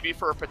wings, maybe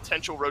for a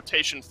potential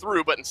rotation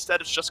through, but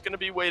instead it's just going to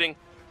be waiting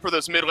for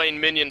those mid lane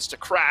minions to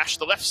crash.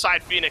 The left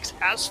side Phoenix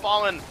has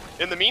fallen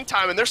in the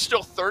meantime, and there's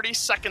still 30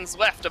 seconds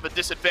left of a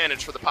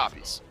disadvantage for the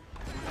Papis.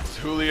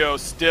 Julio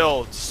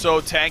still so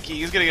tanky.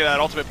 He's going to get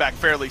that ultimate back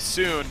fairly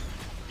soon,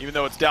 even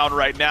though it's down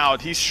right now.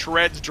 He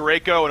shreds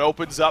Draco and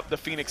opens up the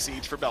Phoenix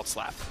Siege for Belt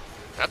Slap.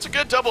 That's a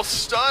good double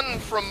stun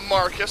from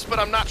Markus, but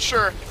I'm not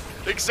sure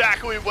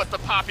exactly what the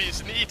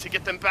Papis need to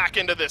get them back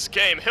into this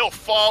game. He'll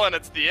fall, and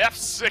it's the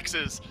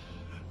F6s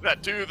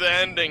that do the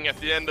ending at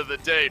the end of the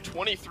day.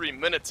 23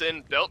 minutes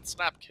in, Belt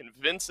Slap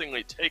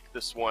convincingly take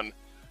this one.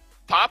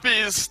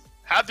 Papis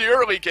had the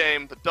early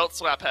game, but Belt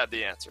Slap had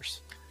the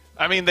answers.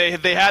 I mean, they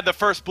had the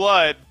first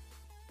blood,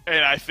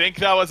 and I think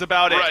that was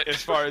about it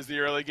as far as the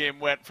early game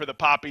went for the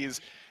Papis.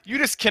 You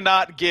just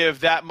cannot give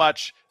that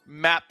much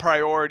map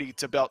priority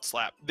to Belt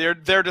Slap.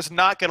 They're just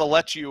not going to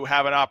let you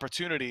have an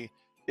opportunity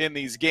in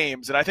these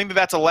games, and I think that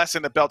that's a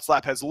lesson that Belt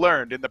Slap has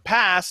learned. In the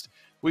past,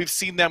 we've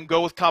seen them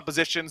go with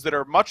compositions that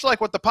are much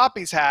like what the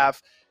Papis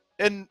have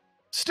and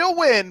still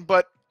win,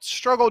 but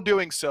struggle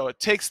doing so. It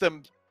takes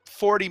them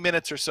 40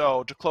 minutes or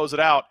so to close it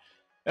out,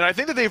 and I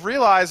think that they've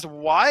realized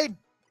why?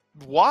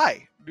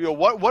 You know,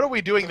 what are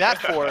we doing that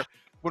for?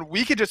 When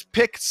we could just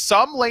pick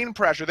some lane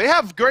pressure. They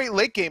have great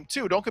late game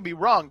too, don't get me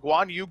wrong.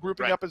 Guan Yu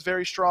grouping up is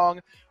very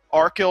strong.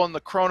 Arkkyl and the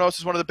Chronos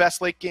is one of the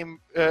best late game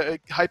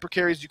hyper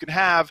carries you can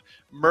have.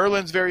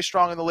 Merlin's very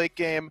strong in the late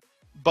game.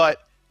 But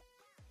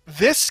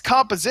this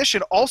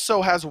composition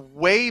also has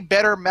way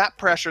better map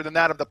pressure than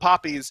that of the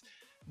Papis.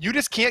 You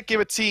just can't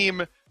give a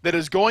team that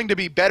is going to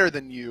be better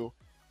than you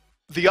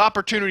the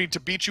opportunity to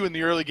beat you in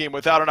the early game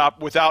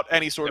without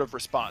any sort of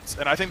response.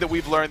 And I think that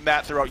we've learned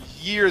that throughout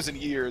years and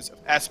years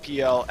of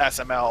SPL,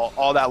 SML,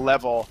 all that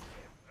level.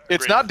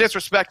 It's not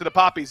disrespect to the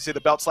Papis to say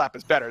the Belt Slap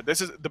is better. This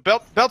is the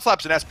Belt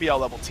Slap's an SPL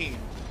level team.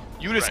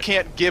 You just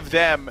can't give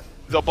them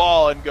the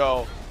ball and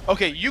go,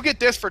 okay, you get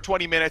this for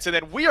 20 minutes, and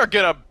then we are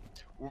gonna,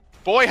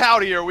 boy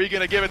howdy, are we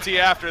gonna give it to you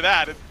after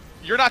that. And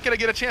you're not gonna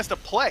get a chance to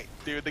play,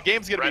 dude. The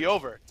game's gonna be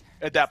over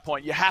at that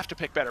point. You have to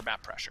pick better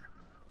map pressure.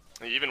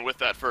 Even with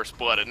that first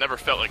blood, it never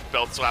felt like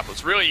Belt Slap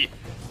was really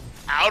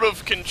out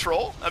of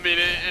control. I mean,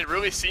 it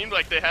really seemed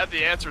like they had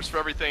the answers for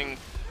everything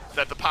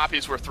that the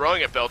Papis were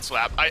throwing at Belt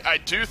Slap. I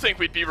do think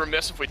we'd be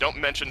remiss if we don't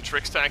mention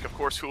Trixtank, of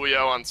course,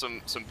 Julio on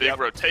some big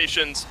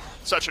rotations.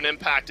 Such an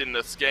impact in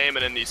this game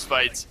and in these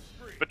fights.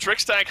 But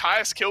Trixtank,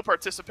 highest kill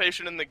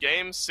participation in the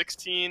game,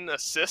 16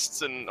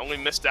 assists, and only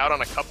missed out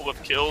on a couple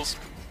of kills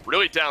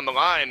really down the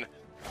line.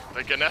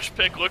 The Ganesh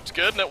pick looked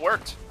good, and it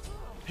worked.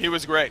 He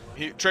was great.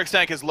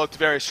 Trixtank has looked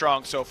very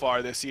strong so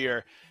far this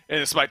year in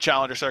the Smite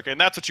Challenger circuit,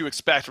 and that's what you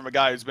expect from a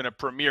guy who's been a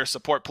premier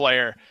support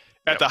player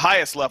at the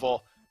highest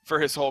level for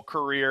his whole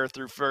career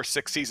through first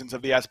 6 seasons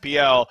of the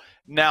SPL,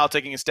 now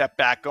taking a step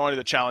back, going to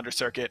the Challenger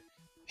circuit.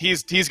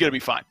 He's going to be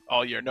fine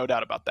all year, no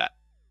doubt about that.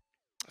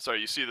 Sorry,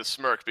 you see the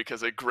smirk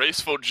because a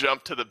graceful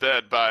jump to the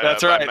bed by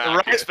that's by right.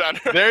 Markus.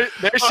 There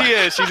she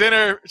is. She's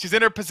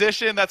in her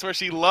position. That's where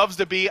she loves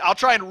to be. I'll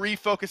try and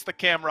refocus the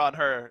camera on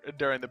her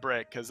during the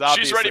break because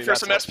she's ready for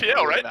some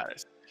SPL, right?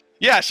 Matters.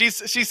 Yeah, she's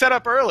set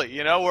up early.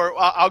 You know, where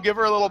I'll give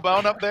her a little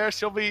bone up there.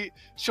 She'll be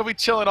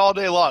chilling all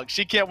day long.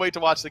 She can't wait to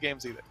watch the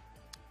games either.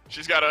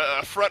 She's got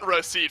a front row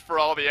seat for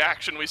all the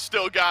action. We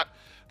still got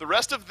the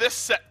rest of this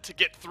set to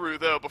get through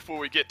though before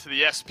we get to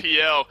the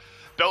SPL.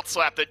 Belt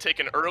Slap, they take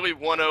an early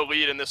 1-0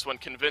 lead in this one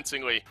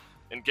convincingly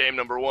in game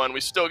number 1.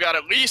 We still got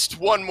at least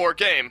one more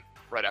game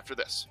right after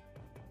this.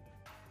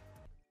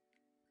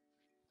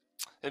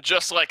 And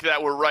just like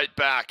that, we're right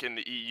back in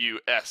the EU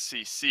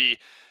SCC.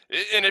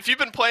 And if you've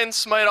been playing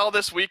Smite all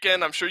this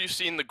weekend, I'm sure you've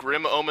seen the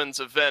Grim Omens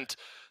event.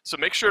 So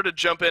make sure to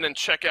jump in and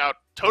check out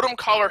Totem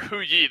Caller Hu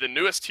Yi, the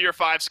newest Tier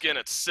 5 skin.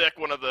 It's sick,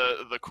 one of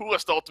the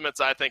coolest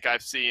ultimates I think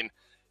I've seen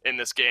in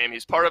this game.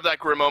 He's part of that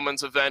Grim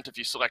Omens event. If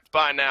you select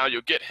buy now,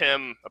 you'll get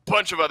him a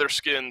bunch of other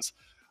skins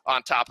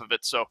on top of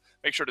it. So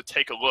make sure to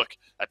take a look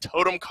at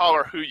Totem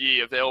Caller Hu Yi,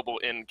 available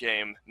in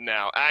game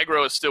now.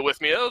 Aggro is still with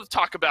me. I'll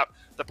talk about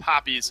the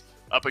Papis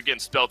up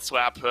against Belt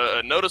Slap.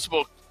 A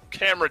noticeable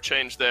camera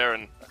change there,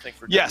 and I think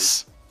for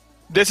yes.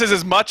 This is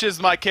as much as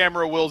my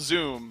camera will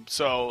zoom,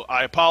 so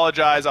I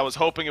apologize. I was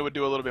hoping it would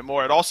do a little bit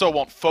more. It also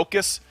won't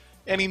focus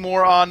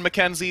anymore on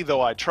Mackenzie,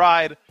 though I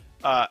tried.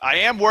 I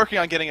am working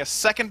on getting a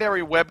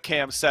secondary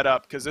webcam set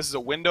up because this is a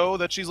window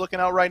that she's looking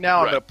out right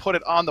now. I'm going to put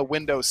it on the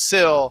window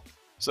sill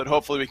so that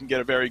hopefully we can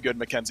get a very good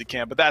Mackenzie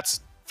cam. But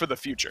that's for the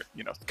future,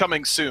 you know,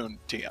 coming soon,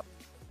 TM.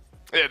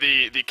 Yeah,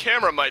 the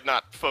camera might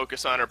not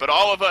focus on her, but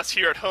all of us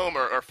here at home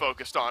are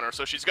focused on her.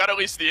 So she's got at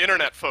least the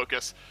internet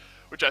focus,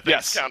 which I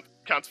think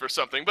counts for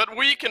something. But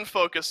we can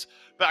focus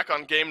back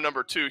on game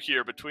number 2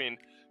 here between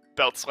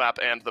Belt Slap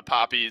and the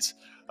Papis.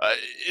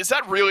 Is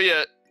that really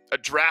a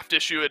draft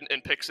issue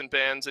in picks and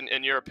bans,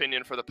 in your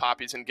opinion, for the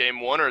Papis in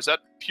game 1, or is that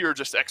pure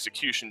just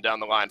execution down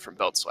the line from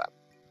Belt Slap?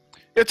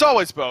 It's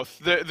always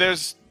both.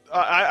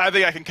 I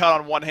think I can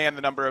count on one hand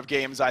the number of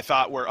games I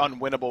thought were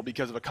unwinnable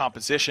because of a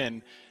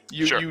composition.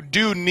 You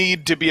do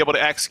need to be able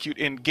to execute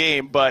in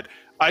game, but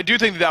I do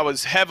think that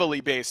was heavily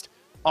based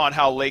on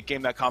how late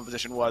game that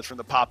composition was from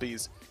the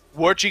Papis.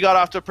 Warchi got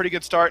off to a pretty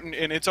good start, and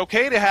it's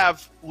okay to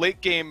have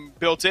late game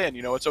built in.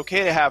 You know, it's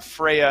okay to have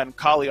Freya and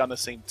Kali on the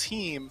same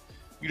team.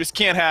 You just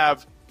can't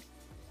have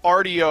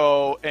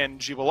Artio and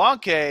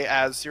Xbalanque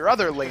as your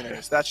other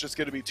laners. That's just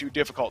going to be too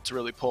difficult to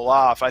really pull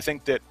off. I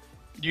think that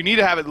you need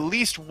to have at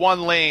least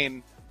one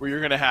lane where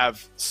you're going to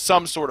have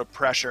some sort of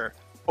pressure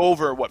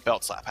over what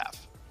Beltslap have.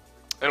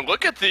 And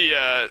look at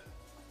the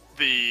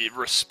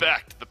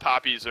respect the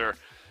Papis are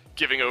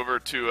giving over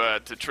to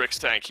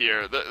Trixtank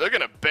here. They're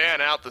going to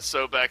ban out the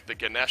Sobek, the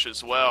Ganesha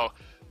as well.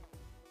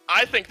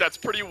 I think that's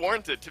pretty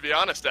warranted, to be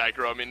honest,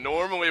 Aggro. I mean,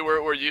 normally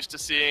we're used to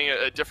seeing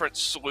a different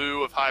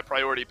slew of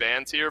high-priority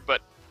bans here,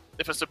 but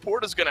if a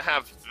support is going to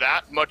have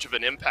that much of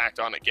an impact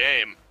on a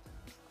game,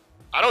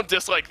 I don't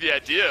dislike the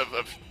idea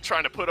of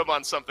trying to put them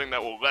on something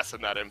that will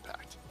lessen that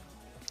impact.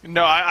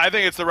 No, I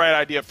think it's the right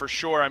idea for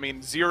sure. I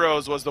mean,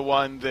 Zyrhoes was the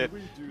one that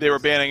they were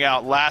banning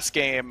out last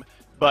game,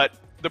 but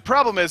the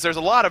problem is there's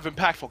a lot of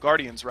impactful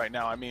Guardians right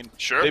now. I mean,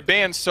 sure. They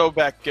banned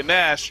Sobek,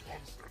 Ganesh,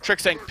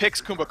 Trixtank picks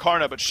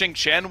Kumbhakarna, but Xing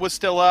Chen was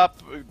still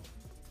up.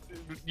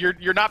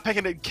 You're not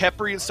picking it.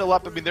 Khepri is still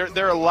up. I mean,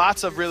 there are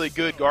lots of really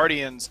good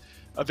Guardians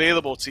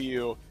available to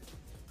you.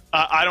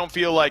 I don't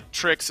feel like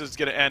Trix is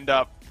going to end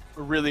up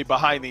really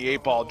behind the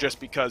 8-ball just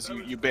because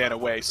you ban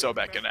away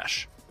Sobek,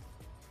 Ganesh.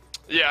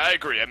 Yeah, I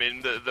agree. I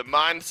mean, the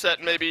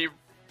mindset may be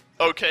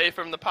okay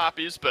from the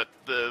Papis, but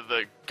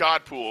the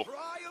God pool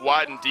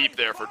wide and deep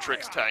there for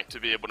Trixtank to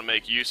be able to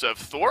make use of.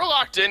 Thor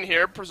locked in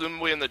here,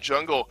 presumably in the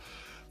jungle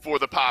for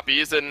the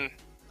Papis, and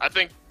I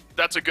think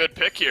that's a good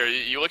pick here.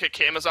 You look at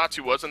Camazotz,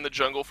 who was in the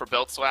jungle for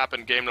Beltslap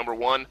in game number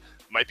 1,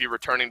 might be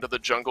returning to the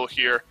jungle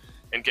here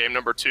in game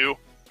number 2.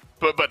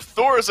 But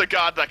Thor is a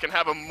god that can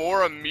have a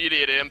more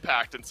immediate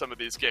impact in some of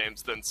these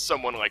games than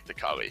someone like the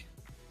Kali.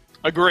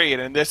 Agreed,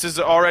 and this is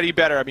already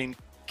better. I mean,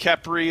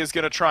 Khepri is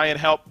going to try and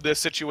help this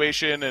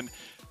situation and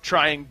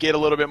try and get a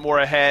little bit more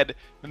ahead,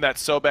 and that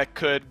Sobek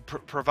could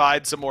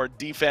provide some more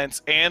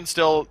defense and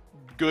still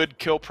good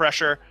kill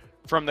pressure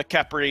from the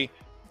Khepri.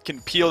 Can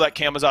peel that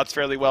Camazotz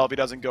fairly well if he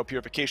doesn't go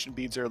Purification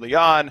Beads early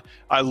on.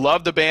 I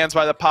love the bans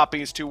by the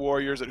Papis, 2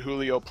 warriors that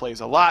Julio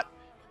plays a lot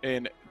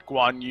in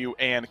Guan Yu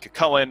and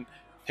Kukulkan.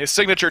 His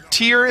signature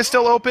tier is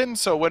still open,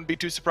 so wouldn't be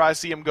too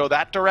surprised to see him go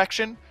that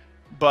direction.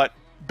 But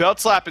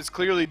Beltslap is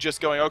clearly just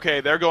going,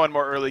 okay, they're going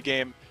more early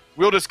game.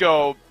 We'll just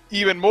go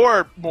even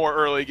more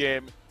early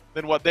game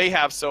than what they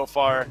have so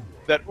far.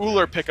 That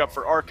Ullr pickup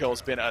for Arkkyl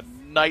has been a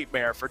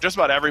nightmare for just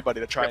about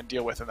everybody to try and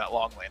deal with in that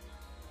long lane.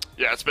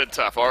 Yeah, it's been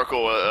tough.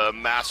 Arkkyl, a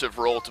massive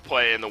role to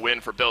play in the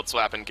win for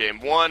Beltslap in game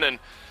 1, and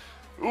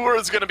Ullr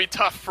is going to be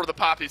tough for the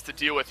Papis to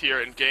deal with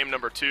here in game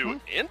number 2.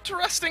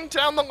 Interesting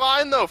down the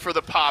line, though, for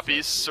the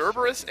Papis.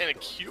 Cerberus and a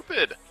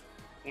Cupid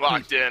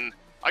locked in.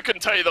 I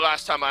couldn't tell you the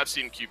last time I've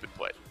seen Cupid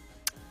play.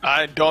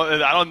 I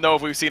don't know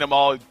if we've seen them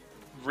all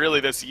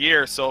really this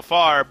year so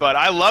far, but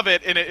I love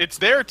it, and it's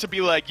there to be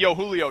like, yo,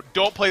 Julio,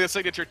 don't play the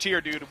signature tier,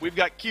 dude. We've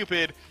got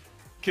Cupid,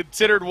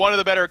 considered one of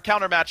the better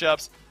counter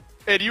matchups,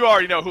 and you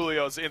already know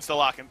Julio's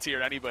insta-lock and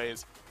tier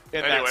anyways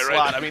in that slot.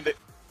 Right? I mean,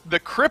 the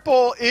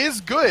cripple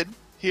is good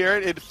here.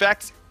 It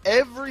affects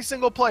every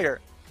single player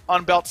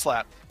on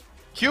Beltslap.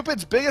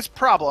 Cupid's biggest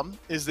problem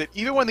is that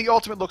even when the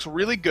ultimate looks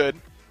really good,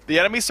 the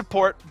enemy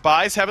support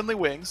buys Heavenly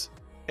Wings,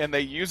 and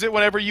they use it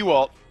whenever you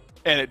ult,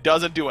 and it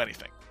doesn't do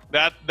anything.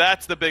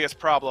 That's the biggest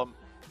problem.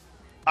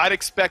 I'd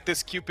expect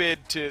this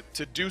Cupid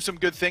to do some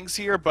good things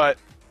here, but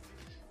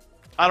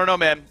I don't know,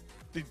 man.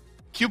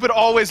 Cupid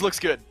always looks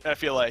good, I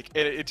feel like.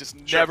 It just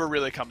never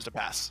really comes to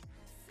pass.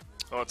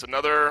 Well, it's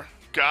another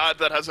god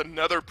that has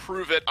another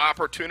prove-it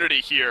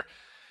opportunity here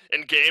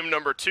in game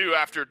number 2.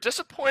 After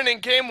disappointing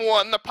game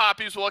 1, the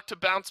Papis will look to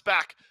bounce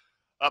back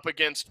up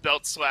against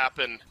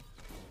Beltslap, and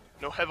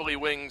no heavenly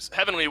wings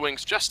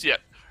just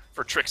yet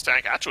for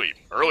Trixtank. Actually,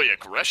 early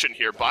aggression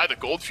here by the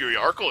Gold Fury.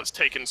 Arkkyl has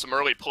taken some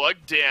early plug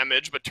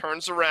damage, but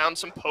turns around,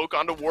 some poke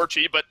onto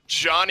Warchi. But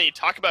Dzoni,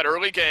 talk about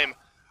early game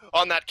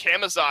on that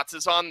Camazotz,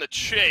 is on the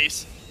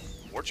chase.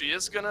 Warchi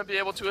is going to be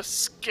able to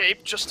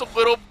escape just a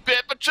little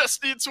bit, but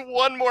just needs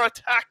one more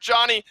attack.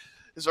 Dzoni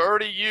has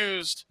already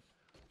used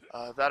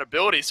that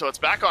ability, so it's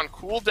back on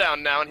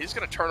cooldown now, and he's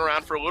going to turn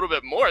around for a little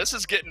bit more. This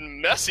is getting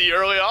messy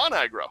early on,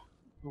 Aggro.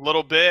 A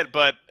little bit,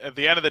 but at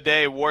the end of the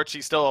day,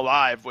 Warchi's still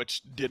alive,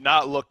 which did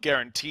not look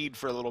guaranteed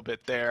for a little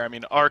bit there. I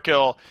mean,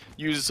 Arkkyl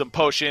uses some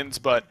potions,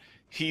 but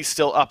he's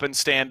still up and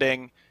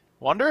standing.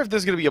 Wonder if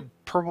there's going to be a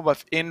purple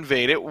buff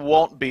invade. It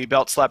won't be.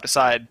 Beltslap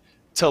decide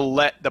to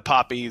let the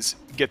Papis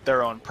get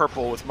their own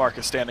purple with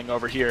Markus standing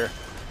over here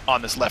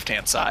on this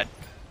left-hand side.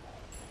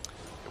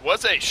 It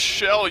was a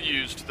shell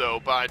used, though,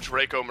 by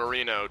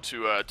Dracomariano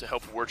to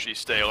help Warchi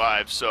stay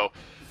alive, so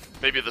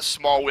maybe the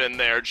small win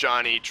there.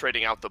 Dzoni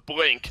trading out the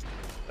blink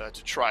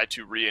to try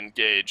to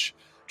re-engage.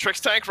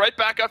 Trixtank right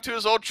back up to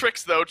his old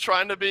tricks, though,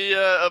 trying to be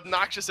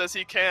obnoxious as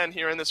he can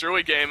here in this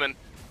early game, and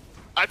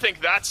I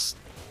think that's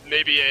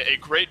maybe a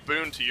great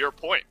boon to your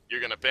point. You're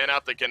going to ban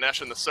out the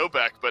Ganesha and the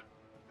Sobek, but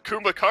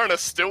Kumbhakarna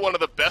is still one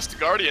of the best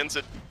Guardians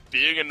at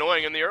being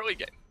annoying in the early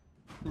game.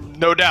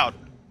 No doubt.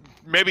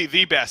 Maybe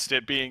the best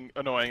at being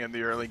annoying in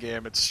the early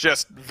game. It's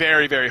just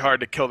very, very hard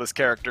to kill this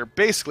character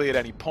basically at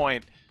any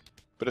point,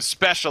 but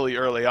especially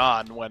early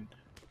on when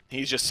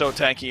he's just so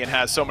tanky and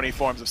has so many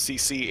forms of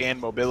CC and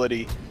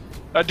mobility.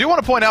 I do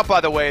want to point out,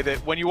 by the way, that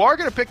when you are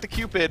going to pick the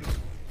Cupid,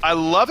 I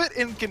love it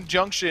in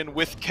conjunction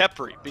with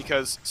Khepri,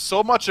 because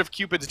so much of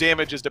Cupid's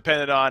damage is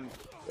dependent on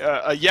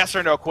a yes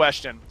or no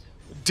question.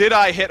 did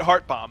I hit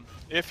Heart Bomb?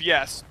 If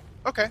yes,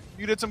 okay,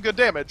 you did some good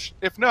damage.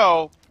 If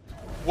no,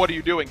 what are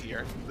you doing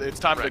here? It's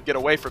time to get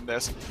away from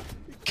this.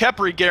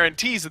 Khepri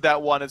guarantees that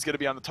that one is going to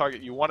be on the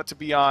target you want it to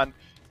be on.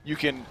 You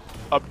can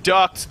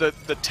abduct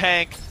the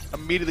tank,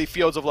 immediately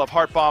Fields of Love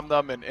Heart Bomb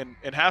them,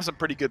 and have some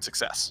pretty good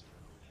success.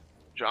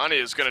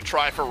 Dzoni is going to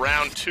try for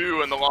round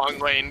 2 in the long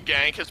lane.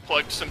 Gank has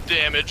plugged some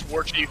damage.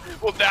 Warchi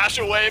will dash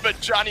away, but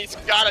Dzoni's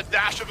got a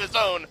dash of his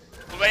own.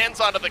 Lands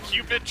onto the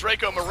Cupid.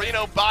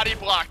 Dracomariano body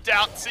blocked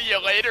out. See you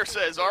later,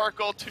 says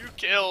Arkkyl. 2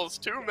 kills,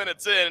 2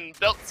 minutes in.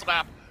 Belt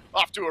slap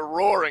off to a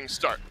roaring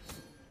start.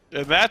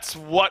 And that's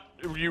what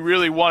you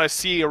really want to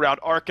see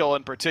around Arkkyl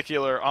in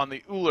particular on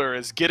the Ullr,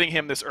 is getting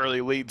him this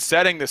early lead,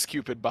 setting this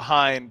Cupid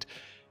behind.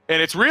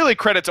 And it's really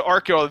credit to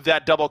Arkkyl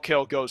that double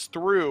kill goes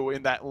through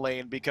in that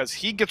lane, because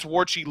he gets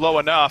Warchi low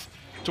enough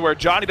to where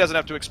Dzoni doesn't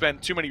have to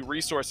expend too many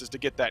resources to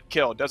get that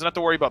kill. Doesn't have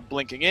to worry about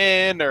blinking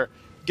in or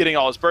getting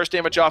all his burst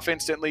damage off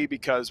instantly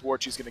because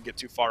Warchi's going to get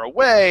too far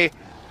away.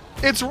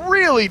 It's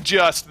really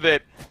just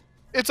that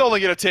it's only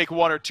going to take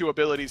 1 or 2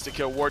 abilities to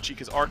kill Warchi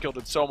because Arkkyl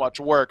did so much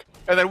work.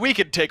 And then we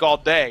could take all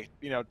day,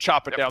 you know,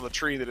 chop it down the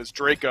tree that is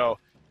Draco.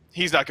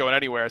 He's not going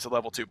anywhere as a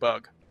level 2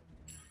 bug.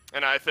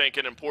 And I think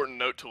an important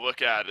note to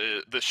look at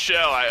is the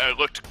shell. I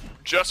looked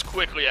just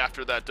quickly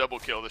after that double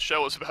kill. The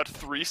shell was about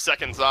 3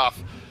 seconds off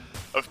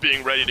of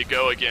being ready to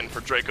go again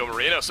for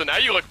Dracomariano. So now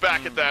you look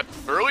back at that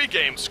early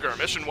game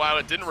skirmish, and while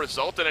it didn't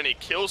result in any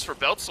kills for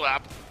Belt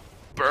Slap,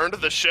 burned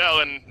the shell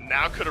and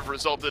now could have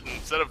resulted,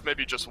 instead of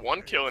maybe just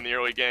 1 kill in the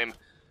early game,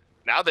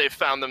 now they've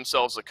found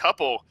themselves a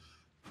couple.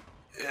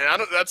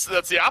 And that's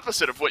the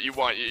opposite of what you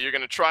want. You're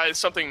going to try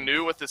something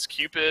new with this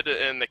Cupid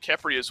and the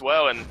Khepri as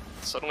well, and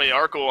suddenly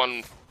Arkkyl,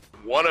 on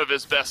one of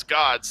his best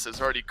gods,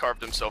 has already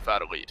carved himself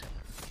out a lead.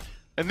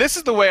 And this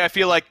is the way I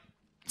feel like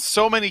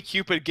so many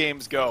Cupid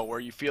games go, where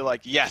you feel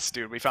like, yes,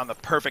 dude, we found the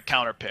perfect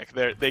counter pick.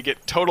 They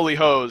get totally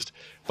hosed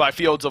by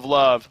Fields of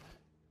Love.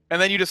 And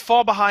then you just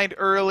fall behind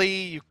early.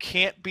 You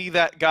can't be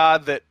that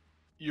god that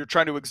you're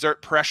trying to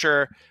exert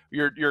pressure.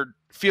 You're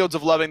Fields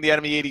of Loving the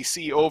enemy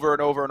ADC over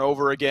and over and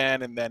over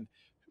again, and then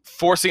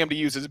forcing him to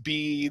use his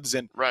beads.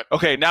 And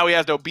okay, now he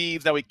has no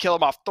beads. Now we kill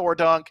him off Thor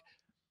Dunk.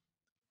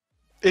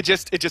 It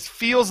just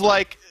feels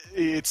like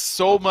it's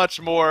so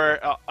much more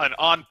an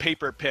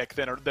on-paper pick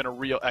than a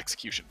real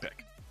execution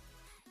pick.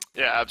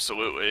 Yeah,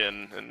 absolutely,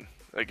 and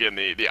again,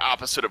 the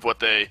opposite of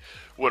what the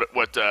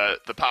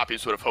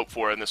Papis would have hoped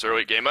for in this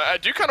early game. I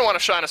do kind of want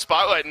to shine a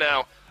spotlight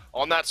now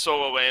on that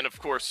solo lane. Of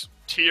course,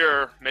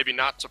 tier maybe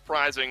not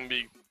surprising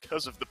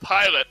because of the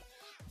pilot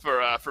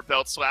for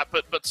Belt Slap,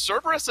 but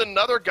Cerberus,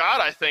 another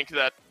god I think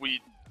that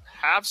we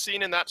have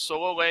seen in that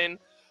solo lane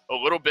a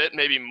little bit,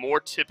 maybe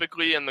more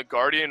typically in the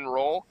Guardian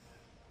role,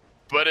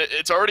 but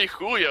it's already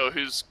Julio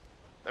who's,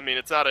 I mean,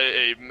 it's not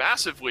a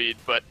massive lead,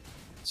 but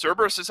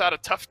Cerberus has had a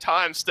tough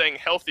time staying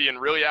healthy and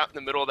really out in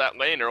the middle of that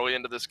lane early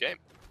into this game.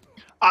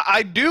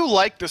 I do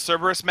like the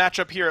Cerberus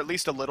matchup here at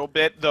least a little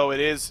bit, though it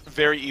is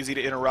very easy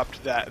to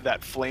interrupt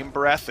that flame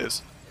breath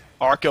as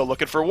Arkkyl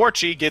looking for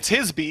Warchi, gets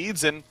his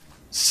beads, and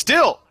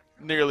still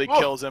nearly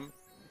kills him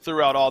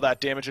throughout all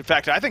that damage. In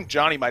fact, I think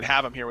Dzoni might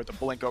have him here with the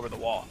blink over the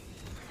wall.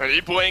 And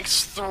he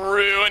blinks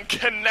through and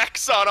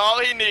connects on all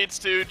he needs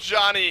to.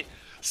 Dzoni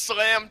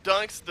slam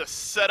dunks the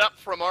setup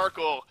from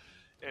Arkkyl.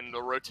 And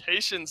the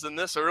rotations in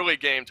this early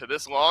game to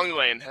this long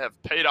lane have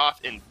paid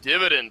off in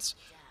dividends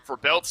for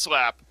Belt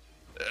Slap.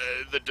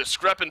 The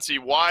discrepancy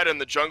wide in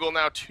the jungle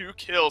now, 2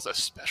 kills,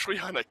 especially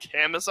on a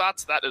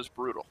Camazotz. That is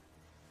brutal.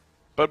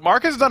 But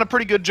Markus has done a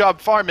pretty good job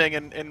farming,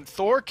 and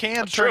Thor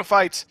can turn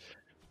fights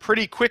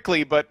pretty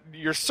quickly, but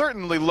you're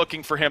certainly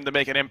looking for him to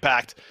make an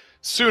impact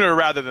sooner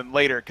rather than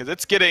later, because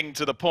it's getting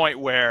to the point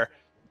where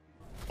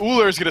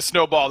Ullr is going to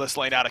snowball this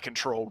lane out of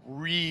control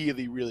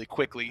really, really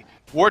quickly.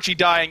 Warchi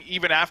dying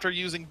even after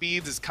using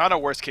beads is kind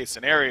of worst case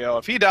scenario.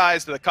 If he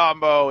dies to the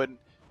combo and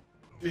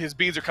his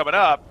beads are coming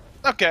up,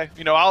 okay,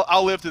 you know,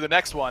 I'll live through the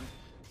next one.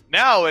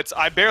 Now it's,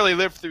 I barely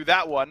lived through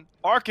that one.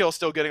 Arkkyl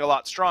still getting a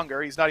lot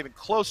stronger. He's not even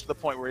close to the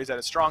point where he's at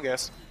his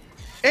strongest.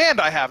 And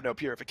I have no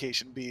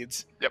purification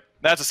beads. Yep.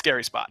 That's a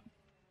scary spot.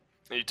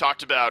 You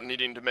talked about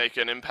needing to make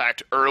an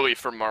impact early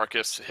for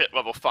Markus. Hit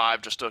level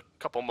 5 just a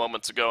couple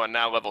moments ago, and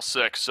now level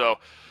 6. So,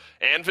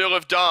 Anvil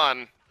of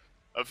Dawn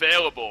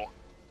available.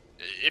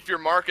 If you're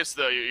Markus,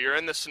 though, you're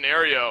in this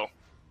scenario.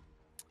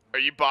 Are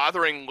you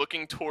bothering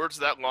looking towards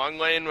that long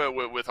lane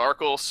with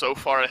Arkkyl so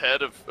far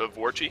ahead of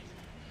Warchi?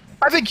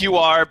 I think you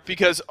are,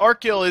 because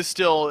Arkkyl is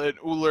still an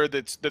Ullr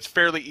that's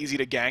fairly easy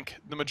to gank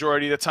the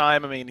majority of the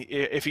time. I mean,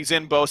 if he's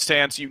in bow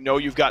stance, you know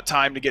you've got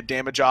time to get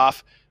damage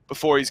off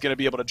before he's going to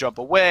be able to jump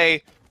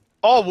away.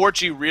 All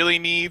Warchi really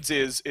needs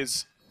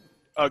is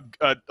a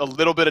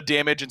little bit of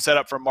damage and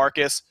setup from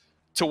Markus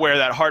to where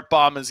that Heart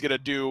Bomb is going to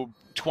do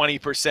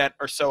 20%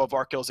 or so of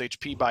Arkyl's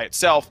HP by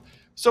itself.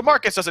 So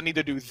Markus doesn't need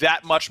to do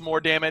that much more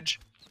damage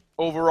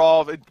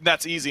overall.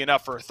 That's easy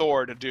enough for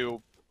Thor to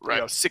do. You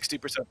know,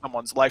 60% of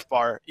someone's life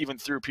bar, even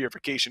through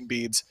purification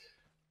beads.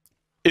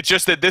 It's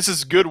just that this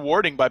is good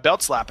warding by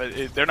Belt Slap.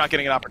 They're not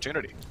getting an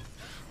opportunity.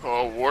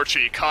 Oh,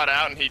 Warchi caught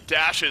out, and he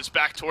dashes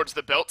back towards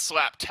the belt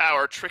slap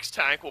tower.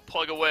 Trixtank will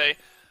plug away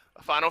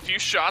a final few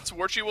shots.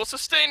 Warchi will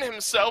sustain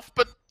himself,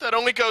 but that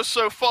only goes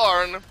so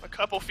far, and a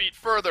couple feet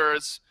further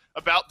is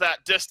about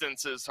that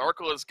distance as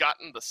Arkkyl has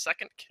gotten the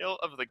second kill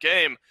of the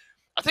game.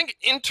 I think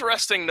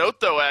interesting note,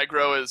 though,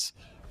 Aggro, is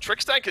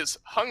Trixtank has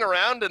hung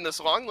around in this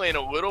long lane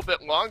a little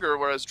bit longer,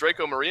 whereas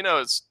Dracomariano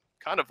has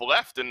kind of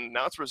left, and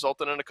now it's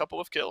resulted in a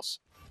couple of kills.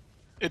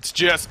 It's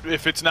just,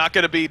 if it's not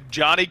going to be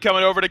Dzoni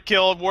coming over to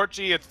kill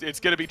Warchi, it's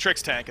going to be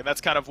Trixtank, and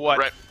that's kind of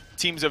what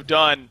teams have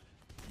done,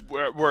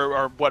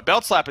 or what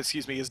Belt Slap,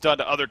 excuse me, has done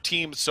to other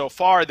teams so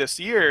far this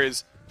year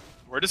is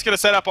we're just going to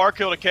set up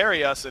Arkkyl to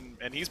carry us, and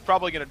he's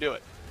probably going to do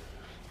it.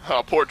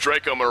 Oh, poor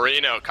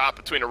Dracomariano, caught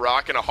between a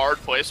rock and a hard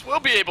place, will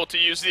be able to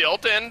use the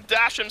ult and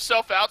dash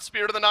himself out.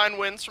 Spear to the 9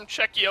 wins from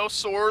Chekio,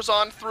 soars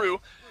on through,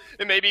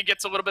 and maybe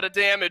gets a little bit of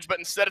damage, but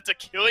instead it's a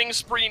killing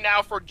spree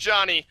now for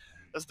Dzoni,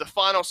 as the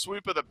final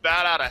swoop of the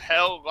bat out of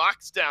hell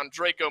locks down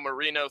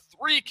Dracomariano.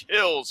 3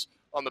 kills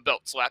on the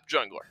Belt Slap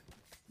jungler.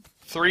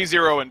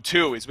 3-0 and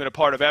 2. He's been a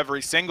part of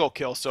every single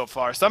kill so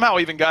far. Somehow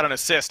even got an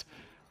assist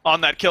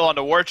on that kill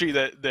onto Warchi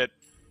that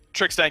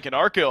Trixtank and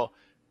Arkkyl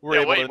were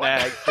able to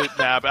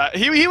nab.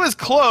 He was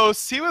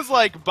close. He was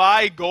like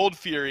by Gold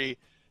Fury.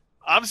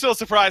 I'm still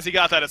surprised he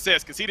got that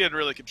assist because he didn't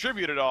really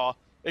contribute at all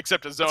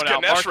except to zone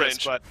out Markus.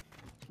 Range. But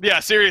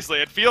yeah, seriously,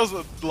 it feels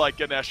like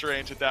Ganesha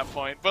range at that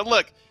point. But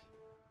look,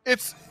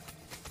 it's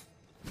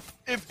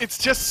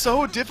just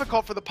so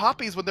difficult for the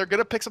Papis when they're going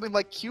to pick something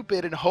like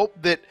Cupid and hope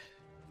that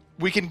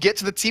we can get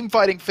to the team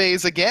fighting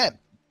phase again.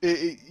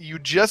 You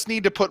just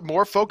need to put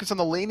more focus on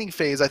the laning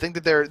phase. I think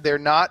that they're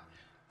not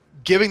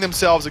giving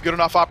themselves a good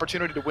enough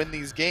opportunity to win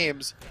these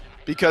games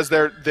because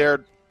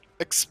they're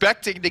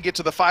expecting to get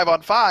to the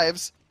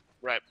 5-on-5s,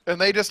 right?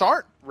 And they just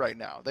aren't right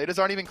now. They just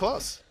aren't even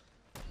close.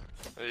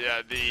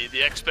 Yeah,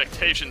 the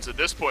expectations at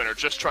this point are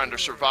just trying to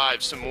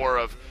survive some more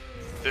of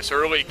this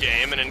early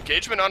game, and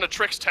engagement on a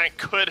Trixtank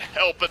could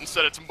help, but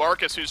instead it's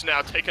Markus who's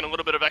now taking a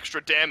little bit of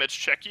extra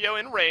damage. Chekio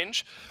in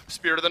range,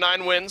 Spear to the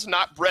 9 wins,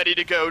 not ready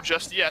to go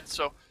just yet,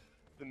 so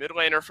the mid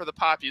laner for the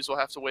Papis will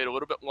have to wait a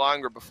little bit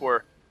longer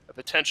before a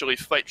potentially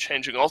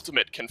fight-changing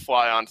ultimate can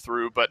fly on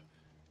through, but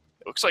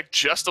it looks like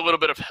just a little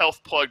bit of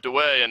health plugged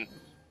away, and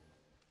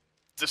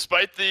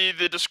despite the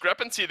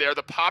discrepancy there,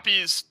 the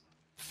Papis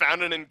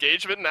found an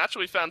engagement and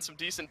actually found some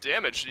decent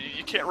damage.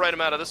 You can't write them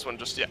out of this one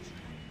just yet.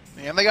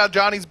 And they got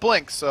Johnny's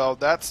blink, so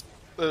that's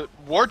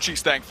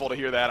Warchi's thankful to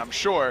hear that, I'm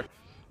sure,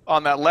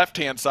 on that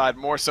left-hand side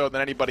more so than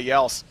anybody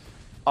else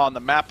on the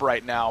map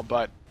right now.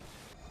 But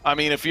I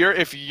mean, if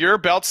you're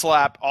Belt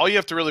Slap, all you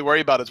have to really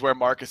worry about is where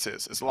Markus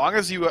is. As long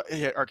as you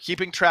are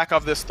keeping track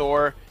of this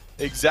Thor,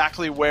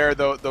 exactly where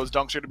those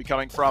dunks are going to be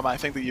coming from, I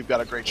think that you've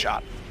got a great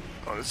shot.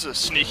 Oh, this is a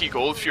sneaky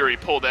Gold Fury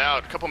pulled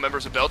out. A couple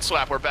members of Belt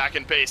Slap were back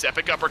in base.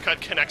 Epic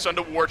uppercut connects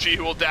onto Warchi,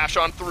 who will dash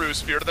on through.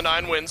 Spear to the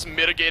 9 wins,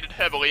 mitigated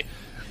heavily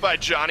by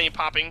Dzoni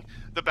popping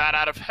the bat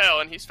out of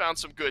hell, and he's found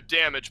some good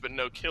damage, but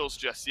no kills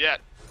just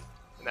yet.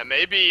 And that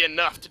may be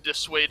enough to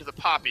dissuade the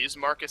Papis.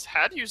 Markus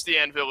had used the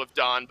Anvil of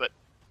Dawn, but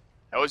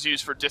that was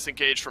used for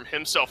disengage from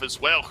himself as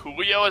well.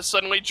 Julio has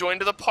suddenly joined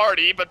the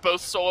party, but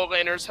both solo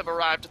laners have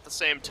arrived at the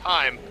same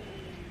time.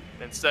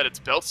 Instead, it's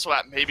Belt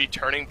Slap maybe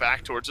turning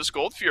back towards this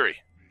Gold Fury.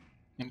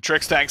 And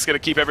Trixtank's going to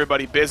keep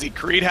everybody busy.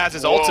 Creed has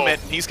his ultimate,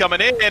 and he's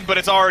coming in, but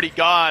it's already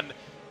gone.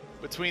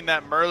 Between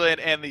that Merlin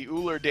and the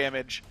Ullr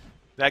damage,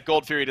 that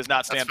Gold Fury does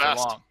not stand for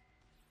long.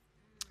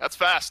 That's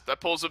fast. That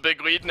pulls a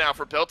big lead now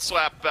for Belt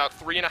Slap, about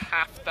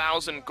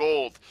 3,500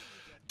 gold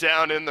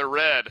down in the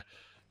red.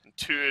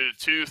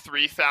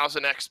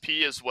 3,000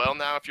 XP as well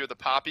now if you're the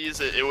Papis.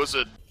 It was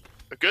a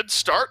good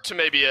start to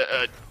maybe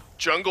a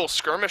jungle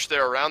skirmish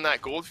there around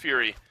that Gold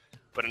Fury,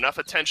 but enough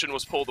attention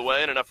was pulled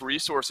away and enough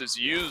resources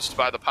used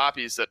by the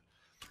Papis that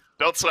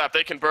Belt Slap,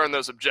 they can burn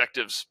those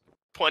objectives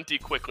plenty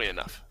quickly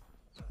enough.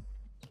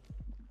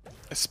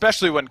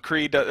 Especially when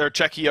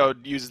Chekio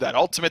uses that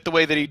ultimate the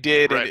way that he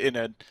did in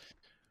a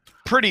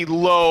pretty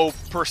low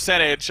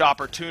percentage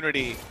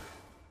opportunity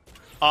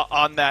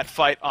on that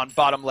fight on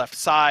bottom left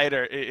side.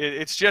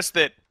 It's just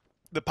that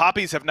the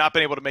Papis have not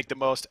been able to make the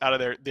most out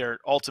of their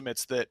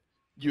ultimates that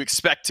you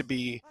expect to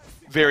be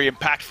very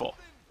impactful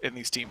in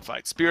these team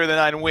fights. Spear of the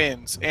 9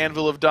 wins,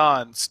 Anvil of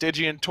Dawn,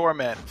 Stygian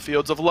Torment,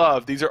 Fields of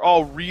Love. These are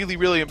all really,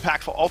 really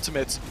impactful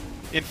ultimates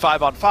in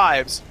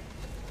 5-on-5s,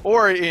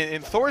 or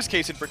in Thor's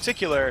case in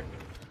particular,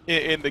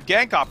 in the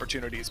gank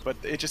opportunities, but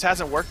it just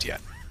hasn't worked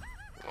yet.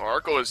 Well,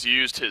 Arkkyl has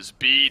used his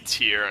beads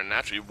here, and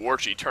actually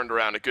Warchi turned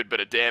around a good bit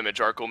of damage.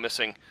 Arkkyl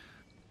missing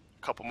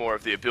a couple more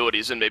of the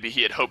abilities than maybe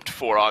he had hoped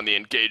for on the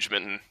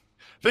engagement. And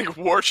I think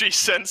Warchi,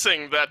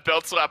 sensing that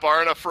Belt Slap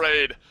aren't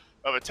afraid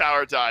of a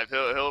tower dive,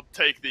 he'll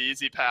take the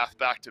easy path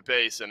back to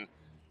base and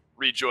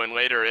rejoin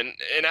later. And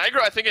in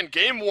aggro, I think in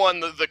game 1,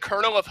 the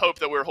kernel of hope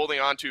that we're holding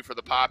on to for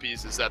the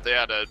Papis is that they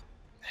had a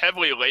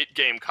heavily late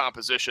game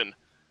composition.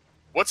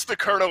 What's the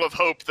kernel of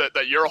hope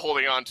that you're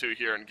holding on to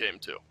here in game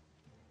 2?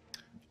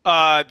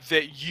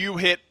 That you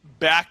hit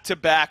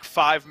back-to-back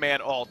 5-man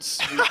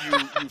ults.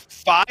 You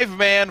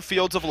 5-man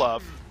Fields of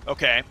Love,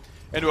 okay?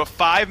 into a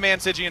 5-man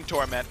Stygian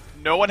Torment.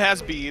 No one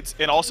has beads,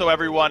 and also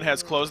everyone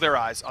has closed their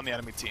eyes on the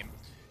enemy team.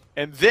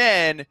 And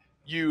then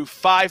you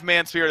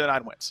 5-man Spirit of the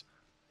Nine Winds.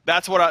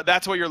 That's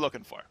what you're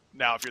looking for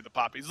now if you're the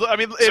Papis. I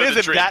mean, it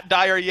isn't that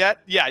dire yet.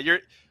 Yeah,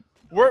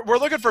 we're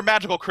looking for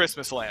magical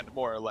Christmas land,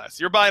 more or less.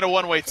 You're buying a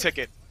one-way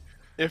ticket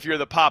if you're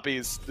the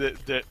Papis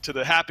to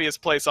the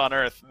happiest place on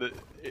Earth.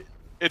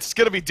 It's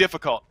going to be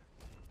difficult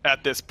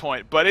at this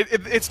point, but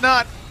it's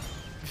not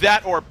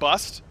that or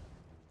bust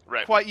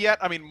quite yet.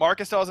 I mean,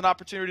 Markus still has an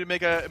opportunity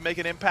to make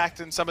an impact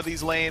in some of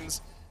these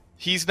lanes.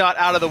 He's not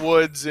out of the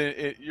woods.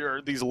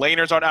 These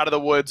laners aren't out of the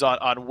woods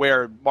on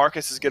where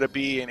Markus is going to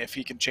be and if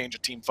he can change a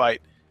team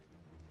fight.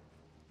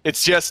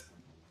 It's just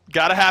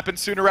got to happen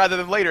sooner rather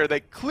than later. They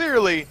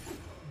clearly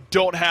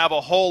don't have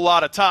a whole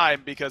lot of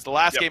time because the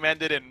last game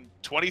ended in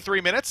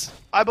 23 minutes,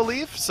 I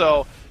believe.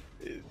 So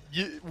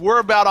we're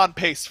about on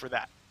pace for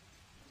that.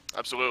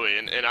 Absolutely,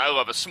 and I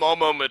love a small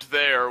moment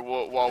there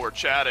while we're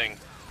chatting.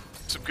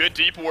 Some good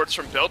deep wards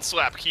from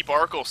Beltslap keep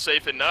Arkkyl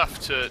safe enough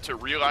to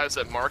realize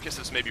that Markus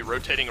is maybe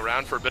rotating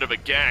around for a bit of a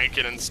gank,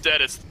 and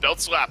instead it's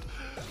Beltslap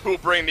who will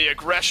bring the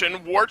aggression.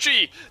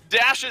 Warchi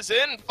dashes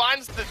in,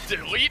 finds the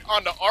delete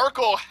onto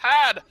Arkkyl,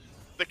 had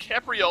the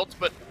Khepri ult,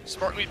 but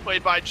smartly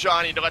played by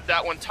Dzoni to let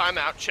that one time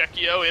out.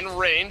 Chekio in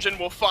range, and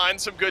will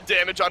find some good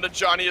damage onto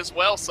Dzoni as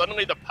well.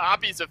 Suddenly the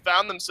Papis have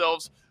found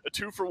themselves a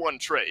 2-for-1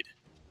 trade.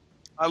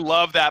 I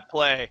love that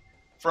play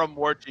from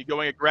Warchi,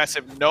 going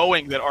aggressive,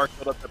 knowing that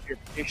Arkkyl left the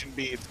purification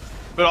beads.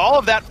 But all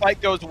of that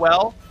fight goes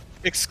well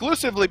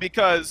exclusively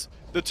because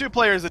the two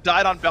players that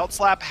died on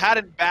Beltslap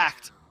hadn't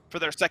backed for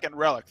their second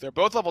relic. They're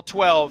both level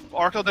 12.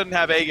 Arkkyl didn't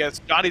have Aegis.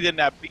 Dzoni didn't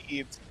have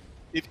beads.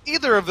 If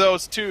either of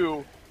those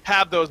two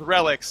have those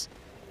relics,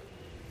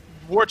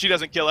 Warchi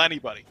doesn't kill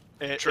anybody.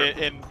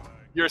 And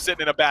you're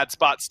sitting in a bad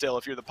spot still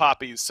if you're the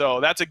Papis. So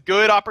that's a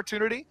good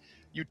opportunity.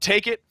 You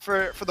take it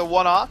for the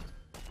one-off,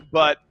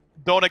 but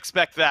don't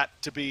expect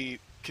that to be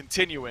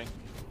continuing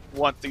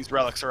once these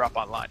relics are up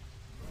online.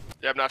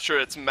 Yeah, I'm not sure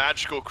it's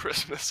magical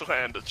Christmas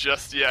land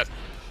just yet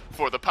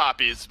for the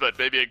Papis, but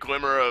maybe a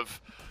glimmer of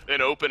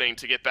an opening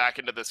to get back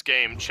into this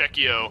game.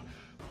 Chekio,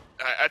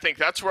 I think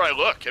that's where I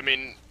look. I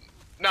mean,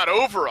 not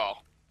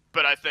overall,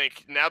 but I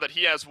think now that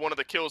he has one of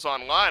the kills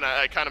online,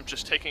 I kind of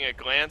just taking a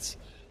glance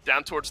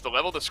down towards the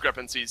level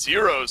discrepancy.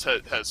 Zyrhoes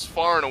has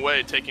far and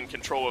away taken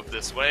control of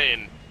this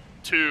lane,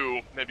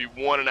 2, maybe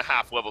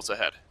 1.5 levels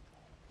ahead.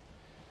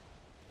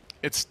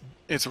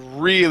 It's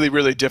really,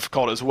 really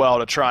difficult as well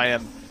to try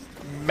and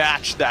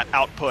match that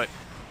output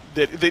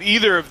that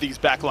either of these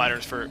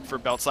backliners for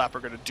Beltslap are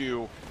going to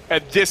do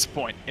at this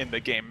point in the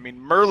game. I mean,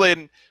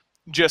 Merlin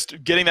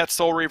just getting that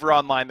Soul Reaver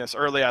online this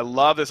early. I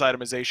love this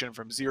itemization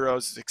from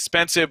Zyrhoes. It's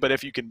expensive, but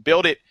if you can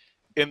build it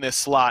in this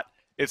slot,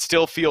 it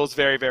still feels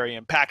very, very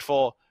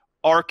impactful.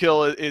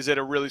 Arkkyl is at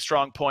a really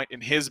strong point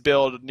in his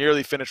build,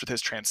 nearly finished with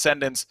his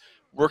Transcendence,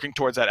 working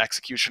towards that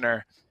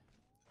Executioner.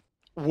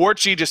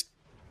 Warchi just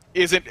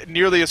isn't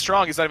nearly as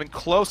strong. He's not even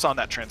close on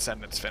that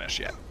Transcendence finish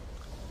yet.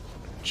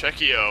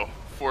 Chekio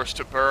forced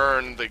to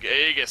burn the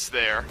Aegis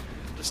there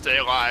to stay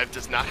alive.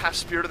 Does not have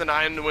Spirit of the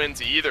Nine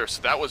Winds either,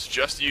 so that was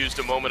just used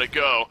a moment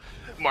ago.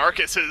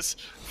 Markus has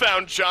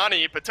found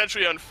Dzoni,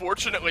 potentially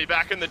unfortunately,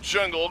 back in the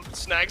jungle.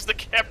 Snags the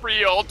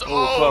Khepri ult.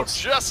 Oh,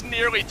 just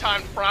nearly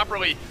timed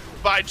properly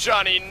by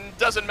Dzoni.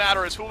 Doesn't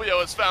matter as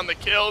Julio has found the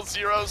kill.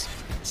 Zyrhoes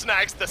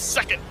snags the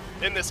second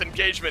in this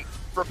engagement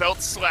for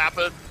Beltslap.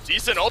 A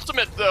decent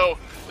ultimate, though,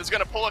 is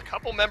going to pull a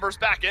couple members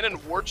back in, and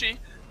Warchi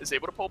is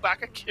able to pull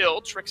back a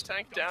kill.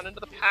 Trixtank down into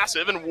the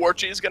passive, and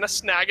Warchi is going to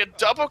snag a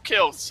double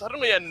kill.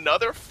 Suddenly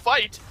another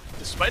fight.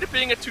 Despite it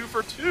being a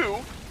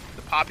 2-for-2,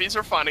 the Papis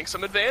are finding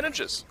some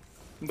advantages.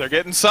 They're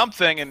getting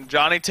something, and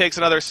Dzoni takes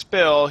another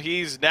spill.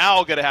 He's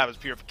now going to have his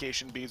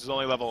Purification Beads. He's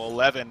only level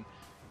 11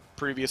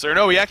 previous. Or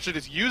no, he actually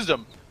just used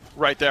them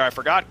right there. I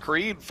forgot.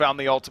 Creed found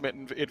the ultimate,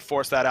 and it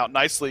forced that out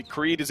nicely.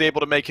 Creed is able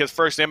to make his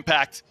first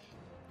impact,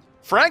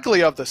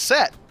 frankly, of the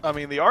set. I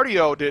mean, the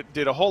Artio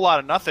did a whole lot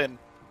of nothing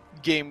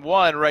game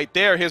 1 right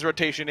there. His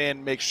rotation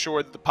in makes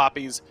sure that the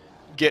Papis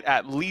get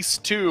at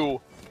least 2.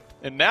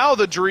 And now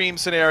the dream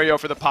scenario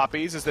for the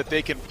Papis is that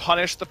they can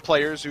punish the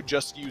players who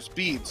just use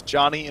beads,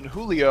 Dzoni and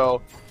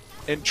Julio,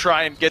 and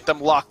try and get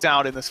them locked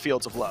down in this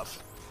Fields of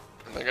Love.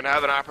 And they're going to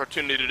have an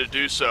opportunity to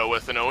do so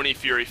with an Oni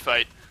Fury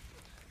fight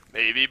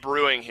maybe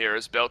brewing here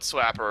as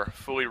Beltslapper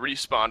fully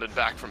respawned and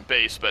back from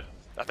base, but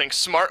I think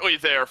smartly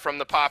there from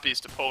the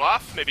Papis to pull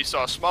off. Maybe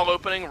saw a small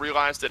opening,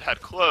 realized it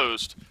had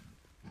closed.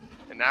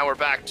 And now we're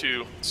back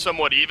to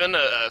somewhat even,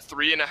 a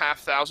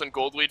 3,500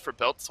 gold lead for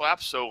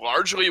Beltslap, so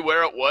largely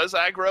where it was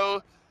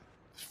aggro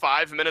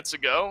 5 minutes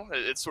ago.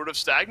 It's sort of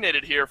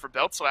stagnated here for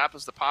Beltslap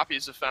as the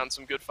Papis have found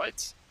some good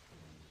fights.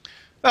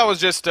 That was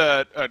just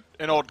an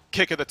old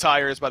kick of the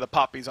tires by the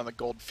Papis on the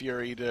Gold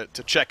Fury to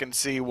check and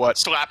see what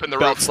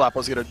Beltslap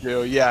was going to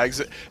do. Yeah,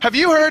 have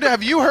you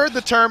heard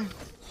the term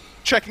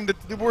checking the?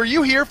 Were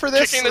you here for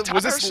this? Kicking the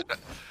tires?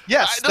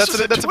 Yes, this was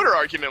a Twitter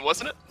argument,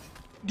 wasn't it?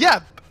 Yeah.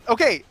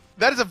 Okay.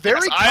 That is a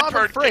very common I've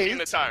heard phrase. Kicking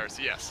the tires,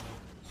 yes.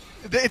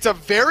 It's a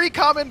very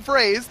common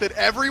phrase that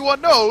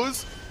everyone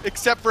knows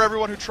except for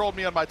everyone who trolled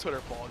me on my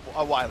Twitter poll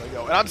a while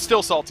ago, and I'm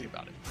still salty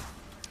about it.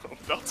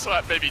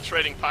 Beltslap maybe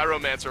trading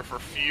Pyromancer for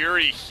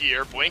Fury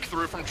here. Blink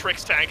through from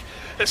Trixtank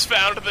has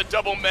found the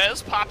double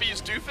mez. Papis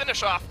do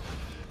finish off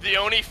the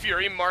Oni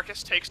Fury.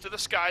 Markus takes to the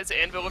skies.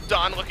 Anvil of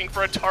Dawn looking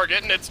for a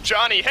target, and it's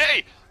Dzoni.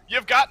 Hey,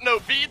 you've got no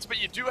beads,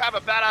 but you do have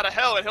a bat out of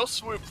hell, and he'll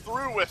swoop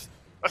through with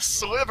a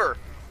sliver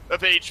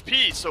of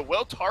HP. So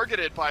well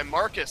targeted by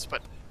Markus,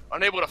 but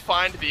unable to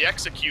find the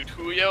execute.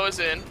 Julio is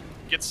in.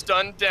 Gets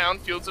stunned down.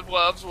 Fields of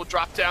Loves will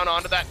drop down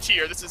onto that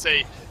tier. This is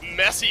a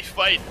messy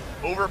fight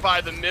over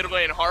by the mid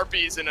lane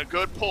Harpies, and a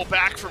good pull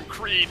back from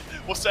Creed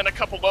will send a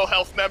couple low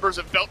health members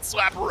of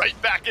Beltslap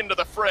right back into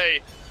the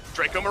fray.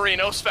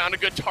 Dracomariano's found a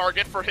good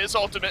target for his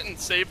ultimate and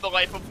saved the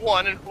life of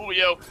one, and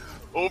Julio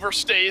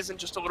overstays and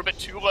just a little bit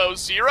too low.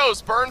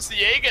 Zyrhoes burns the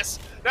Aegis.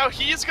 Now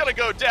he's gonna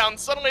go down.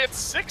 Suddenly it's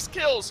 6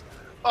 kills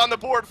on the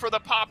board for the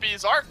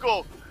Papis.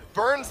 Arkkyl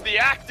burns the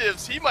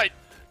actives. He might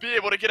be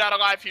able to get out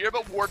alive here,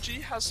 but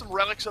Warchi has some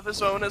relics of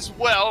his own as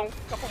well.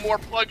 A couple more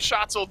plug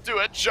shots will do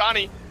it.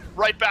 Dzoni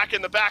right back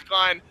in the back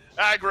line.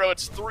 Aggro,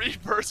 it's 3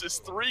 versus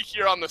 3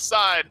 here on the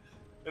side,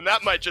 and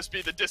that might just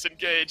be the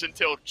disengage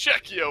until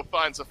Chekio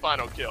finds a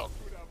final kill.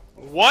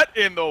 What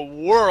in the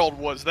world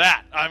was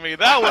that? I mean,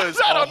 that was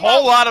a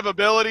whole lot of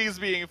abilities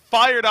being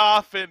fired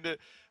off into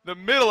the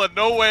middle of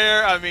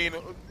nowhere. I mean,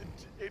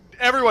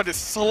 everyone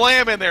just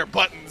slamming their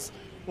buttons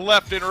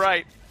left and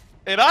right.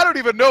 And I don't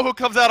even know who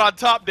comes out on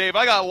top, Dave.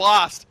 I got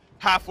lost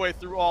halfway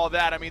through all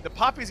that. I mean, the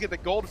Papis get the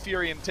gold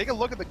Fury, and take a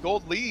look at the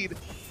gold lead.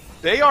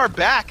 They are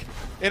back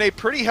in a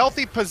pretty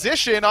healthy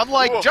position,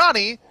 unlike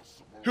Dzoni,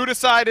 who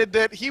decided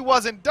that he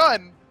wasn't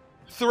done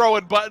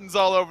throwing buttons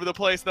all over the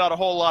place without a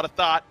whole lot of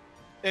thought,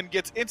 and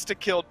gets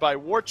insta-killed by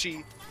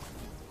Warchi.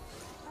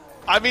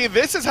 I mean,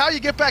 this is how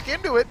you get back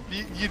into it.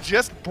 You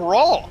just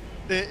brawl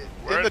in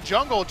the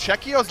jungle.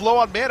 Chekio's low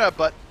on mana,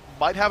 but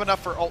might have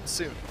enough for ult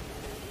soon.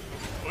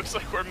 Looks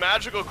like we're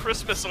magical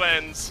Christmas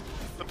lands.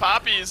 The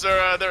Papis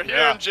are they're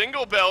here in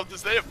Jingle Bell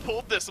because they have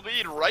pulled this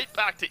lead right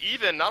back to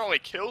even. Not only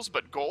kills,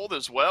 but gold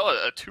as well.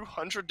 A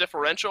 200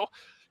 differential.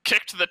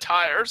 Kicked the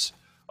tires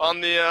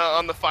on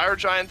the Fire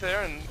Giant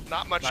there, and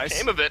not much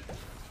came of it.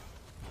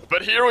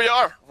 But here we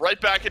are, right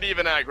back at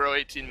even aggro,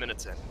 18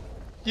 minutes in.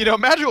 You know,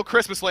 Magical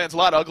Christmas Land's a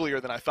lot uglier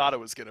than I thought it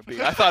was going to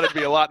be. I thought it'd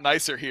be a lot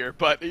nicer here,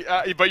 but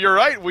you're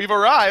right. We've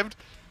arrived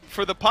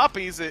for the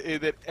Papis.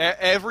 That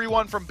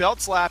everyone from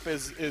Beltslap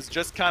is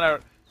just kind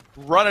of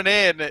running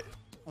in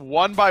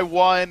one by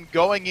one,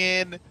 going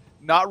in,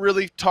 not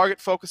really target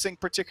focusing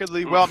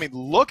particularly well. I mean,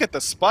 look at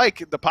the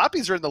spike. The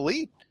Papis are in the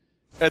lead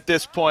at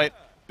this point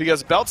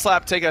because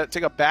Beltslap take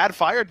a bad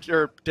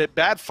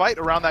bad fight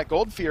around that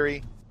Gold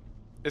Fury.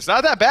 It's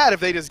not that bad if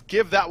they just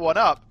give that one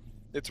up.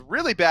 It's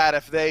really bad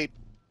if they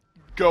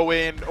go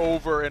in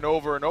over and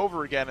over and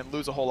over again and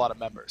lose a whole lot of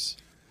members.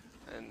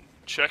 And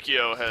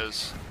Chekio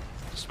has,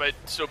 despite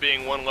still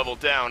being one level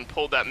down,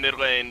 pulled that mid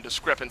lane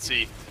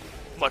discrepancy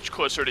much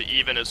closer to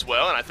even as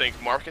well, and I think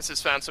Markus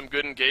has found some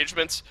good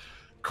engagements.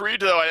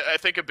 Creed, though, I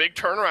think a big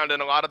turnaround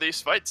in a lot of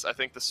these fights. I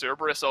think the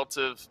Cerberus ults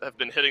have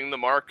been hitting the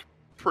mark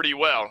pretty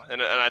well,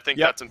 and I think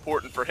that's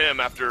important for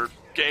him after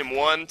Game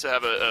 1 to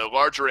have a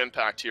larger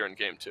impact here in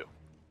Game 2.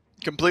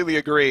 Completely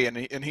agree,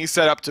 and he's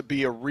set up to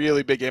be a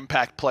really big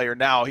impact player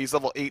now. He's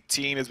level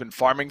 18, has been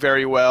farming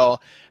very well,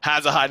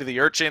 has a Hide of the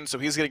Urchin, so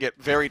he's going to get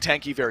very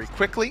tanky very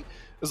quickly,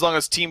 as long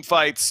as team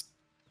fights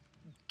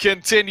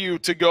continue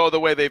to go the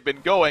way they've been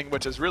going,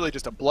 which is really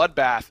just a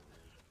bloodbath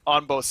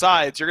on both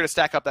sides. You're going to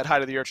stack up that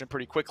Hide of the Urchin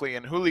pretty quickly,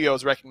 and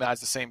Julio's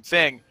recognized the same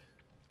thing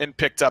and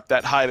picked up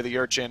that Hide of the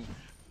Urchin.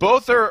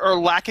 Both are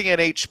lacking in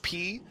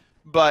HP,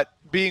 but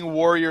being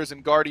warriors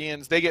and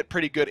guardians, they get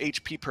pretty good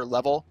HP per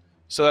level.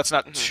 So that's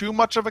not too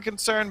much of a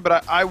concern,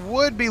 but I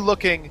would be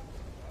looking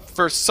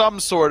for some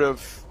sort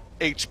of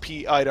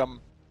HP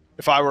item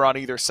if I were on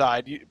either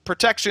side.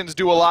 Protections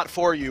do a lot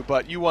for you,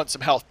 but you want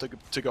some health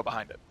to go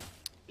behind it.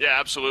 Yeah,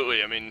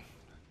 absolutely. I mean,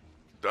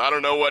 I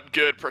don't know what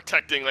good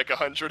protecting like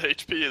 100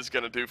 HP is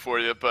going to do for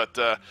you, but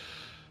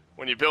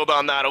when you build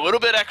on that a little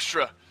bit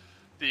extra,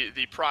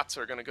 the prots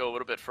are going to go a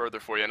little bit further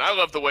for you. And I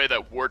love the way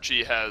that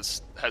Warchi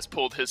has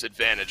pulled his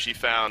advantage. He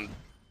found,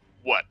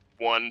 what,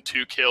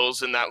 1-2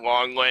 kills in that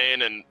long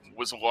lane and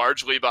was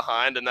largely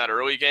behind in that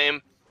early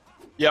game.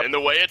 Yep. And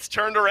the way it's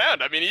turned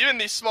around. I mean, even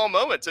these small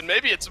moments, and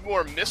maybe it's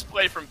more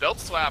misplay from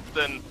Beltslap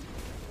than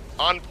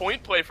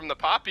on-point play from the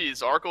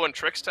Papis. Arkkyl and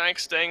Trixtank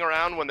staying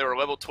around when they were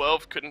level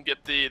 12, couldn't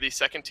get the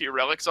second-tier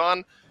relics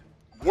on.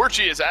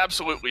 Warchi has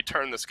absolutely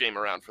turned this game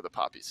around for the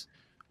Papis.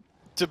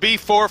 To be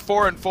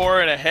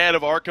 4-4-4 and ahead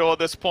of Arkkyl at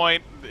this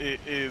point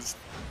is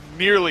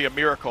nearly a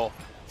miracle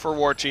for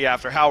Warchi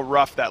after how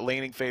rough that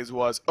laning phase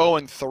was.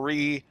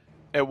 0-3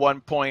 at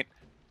one point.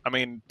 I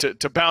mean,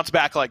 to bounce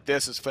back like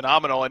this is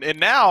phenomenal. And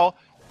now,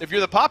 if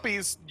you're the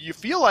Papis, you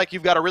feel like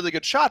you've got a really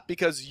good shot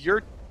because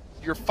your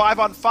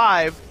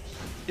 5-on-5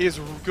 is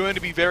going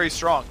to be very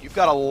strong. You've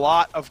got a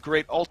lot of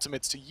great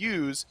ultimates to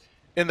use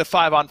in the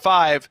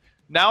 5-on-5.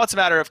 Now it's a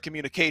matter of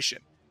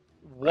communication.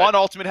 One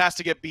ultimate has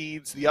to get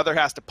beads, the other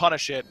has to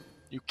punish it.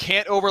 You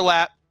can't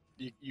overlap.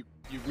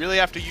 You you really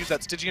have to use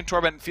that Stygian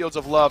Torment and Fields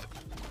of Love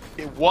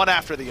one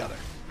after the other.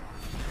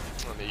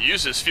 And he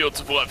uses Fields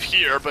of Love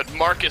here, but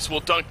Markus will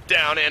dunk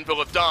down.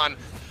 Anvil of Dawn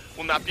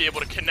will not be able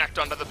to connect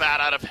onto the Bat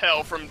Out of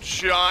Hell from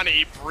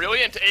Dzoni.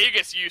 Brilliant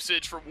Aegis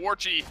usage for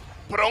Warchi,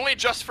 but only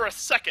just for a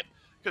second,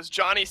 because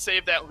Dzoni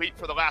saved that leap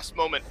for the last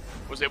moment,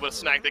 was able to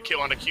snag the kill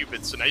onto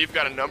Cupid. So now you've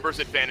got a numbers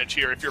advantage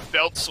here. If you're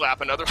Belt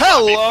Slap, another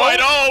sloppy fight.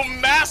 Oh,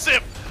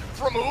 massive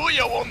from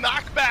Julio will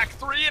knock back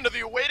 3 into the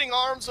awaiting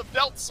arms of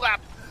Belt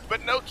Slap,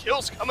 but no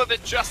kills come of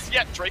it just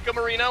yet.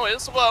 Dracomariano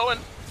is low and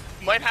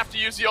might have to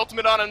use the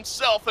ultimate on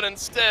himself, and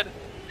instead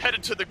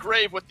headed to the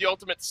grave with the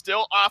ultimate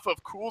still off of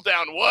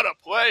cooldown. What a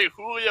play,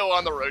 Julio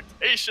on the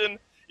rotation.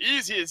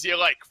 Easy as you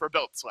like for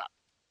Belt Slap.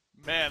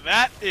 Man,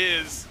 that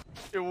is,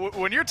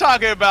 when you're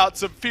talking about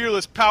some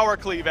fearless power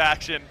cleave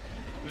action,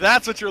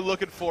 that's what you're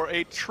looking for,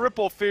 a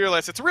triple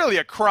fearless. It's really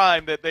a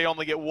crime that they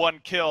only get 1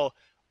 kill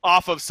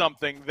off of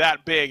something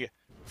that big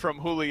from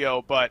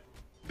Julio, but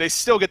they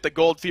still get the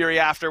Gold Fury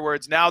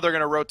afterwards. Now they're going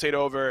to rotate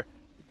over,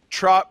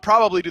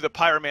 probably do the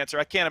Pyromancer.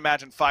 I can't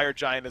imagine Fire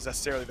Giant is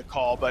necessarily the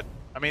call, but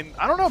I mean,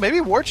 I don't know, maybe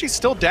Warchi's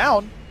still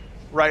down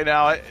right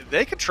now.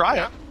 They could try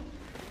it.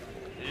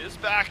 He is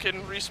back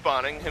and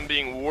respawning, him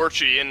being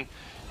Warchi, and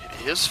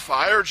his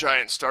Fire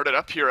Giant started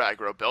up here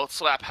aggro. Belt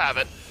Slap have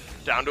it,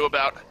 down to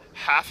about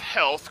half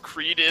health.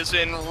 Creed is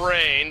in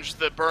range,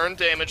 the burn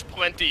damage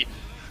plenty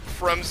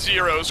from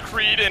Zyrhoes.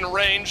 Creed in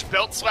range,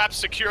 Belt Slap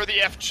secure the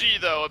FG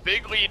though. A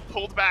big lead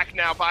pulled back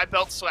now by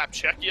Belt Slap.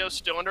 Chekio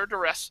still under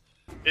duress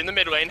in the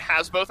mid lane,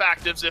 has both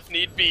actives if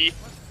need be.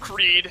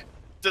 Creed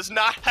does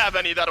not have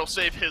any that'll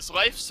save his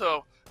life,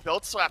 so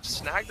Belt Slap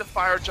snag the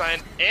Fire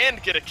Giant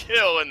and get a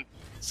kill, and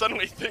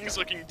suddenly things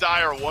looking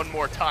dire one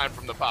more time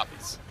from the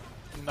Papis.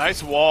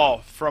 Nice wall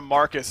from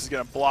Markus is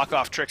going to block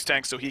off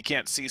Trixtank so he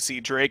can't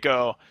CC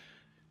Draco.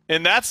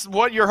 And that's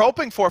what you're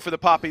hoping for the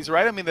Papis,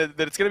 right? I mean, that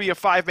it's going to be a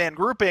 5-man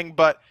grouping,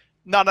 but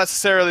not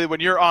necessarily when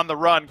you're on the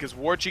run, because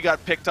Warchi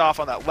got picked off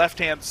on that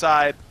left-hand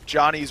side.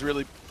 Johnny's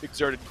really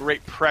exerted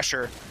great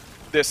pressure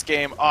this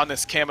game on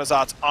this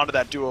Camazotz onto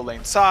that duo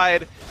lane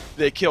side.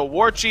 They kill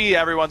Warchi,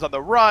 everyone's on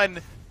the run.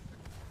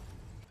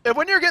 And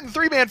when you're getting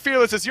 3-man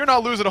fearlesses, you're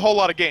not losing a whole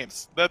lot of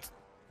games. That's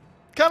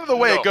kind of the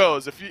way it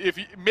goes. If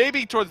you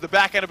maybe towards the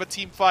back end of a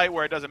team fight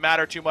where it doesn't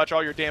matter too much,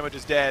 all your damage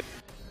is dead,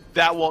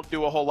 that won't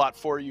do a whole lot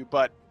for you.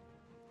 But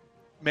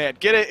man,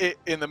 get it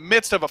in the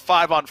midst of a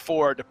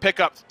 5-on-4 to pick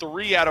up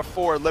 3 out of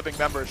 4 living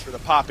members for the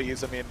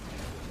Papis. I mean,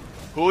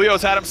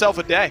 Julio's had himself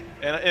a day,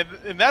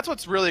 and that's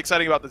what's really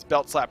exciting about this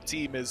Belt Slap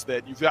team, is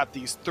that you've got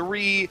these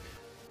 3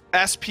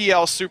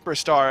 SPL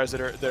superstars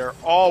that are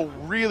all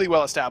really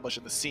well established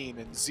in the scene,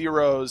 in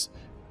Zyrhoes,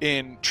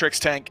 in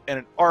Trixtank, and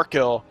in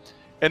Arkkyl.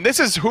 And this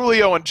is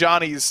Julio and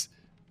Johnny's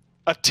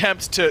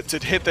attempt to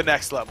hit the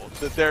next level,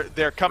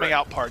 their coming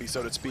out party,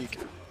 so to speak,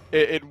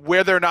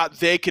 whether or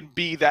not they can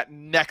be that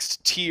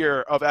next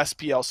tier of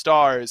SPL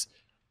stars.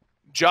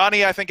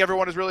 Dzoni, I think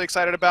everyone is really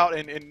excited about,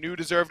 and New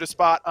deserved a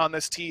spot on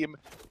this team.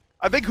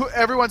 I think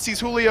everyone sees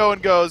Julio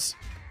and goes,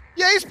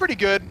 yeah, he's pretty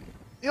good.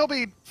 He'll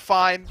be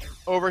fine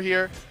over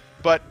here.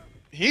 But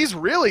he's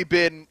really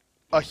been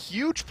a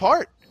huge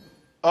part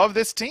of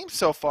this team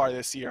so far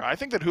this year. I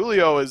think that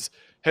Julio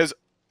has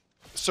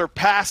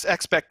surpassed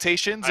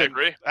expectations. I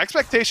agree.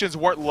 Expectations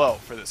weren't low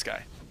for this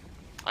guy.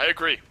 I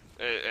agree.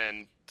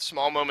 And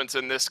small moments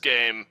in this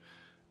game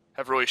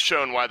have really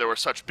shown why there were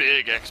such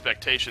big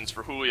expectations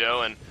for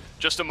Julio. And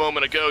just a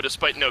moment ago,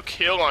 despite no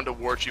kill onto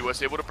Warchi,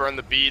 was able to burn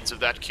the beads of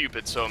that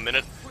Cupid. So a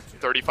minute,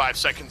 35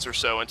 seconds or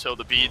so until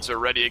the beads are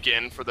ready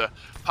again for the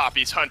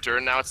Papis Hunter.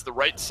 And now it's the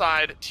right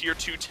side tier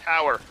 2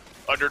 tower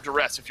under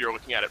duress if you're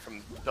looking at it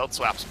from Belt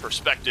Slap's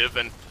perspective.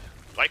 And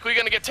likely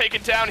going to get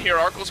taken down here.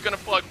 Arkyl's going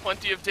to plug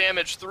plenty of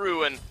damage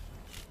through, and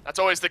that's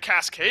always the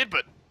cascade.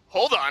 But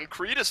hold on,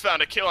 Creed has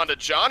found a kill onto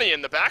Dzoni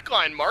in the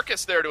backline.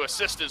 Markus there to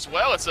assist as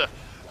well. It's a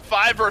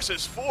 5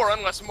 versus 4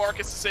 unless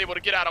Markus is able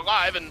to get out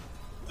alive, and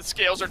the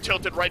scales are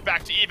tilted right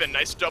back to even.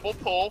 Nice double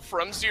pull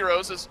from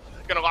Zyrhoes is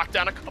going to lock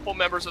down a couple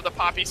members of the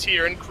Papis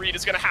here, and Creed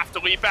is going to have to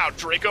leap out.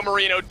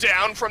 Dracomariano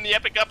down from the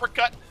epic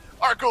uppercut.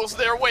 Arkyl's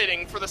there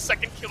waiting for the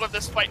second kill of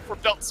this fight for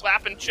Belt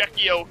Slap, and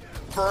Chekio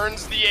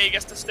burns the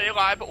Aegis to stay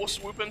alive, but will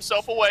swoop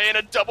himself away, and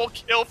a double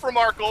kill from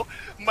Arkkyl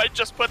might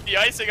just put the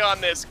icing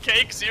on this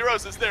cake.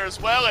 Zyrhoes is there as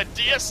well, and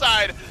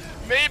Deicide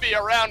maybe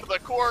around the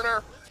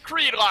corner.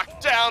 Creed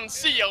locked down,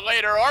 see you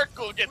later.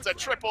 Arkkyl gets a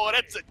triple, and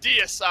it's a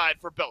Deicide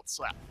for Belt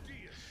Slap.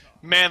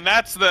 Man,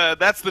 that's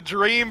the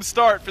dream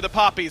start for the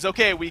Papis.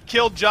 Okay, we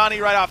killed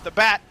Dzoni right off the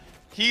bat.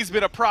 He's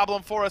been a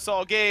problem for us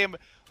all game.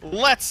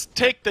 Let's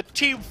take the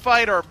team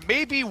fight, or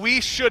maybe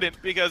we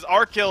shouldn't, because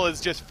Arkkyl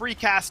is just free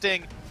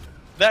casting.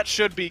 That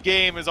should be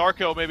game, as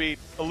Arkkyl maybe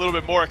a little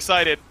bit more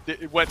excited.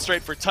 It went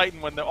straight for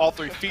Titan when all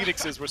 3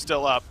 Phoenixes were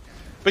still up.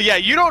 But yeah,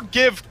 you don't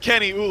give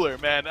Kenny Ullr,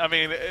 man. I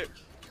mean,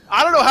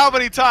 I don't know how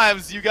many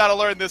times you got to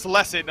learn this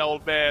lesson,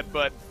 old man,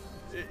 but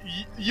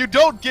you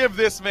don't give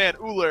this man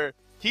Ullr.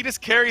 He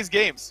just carries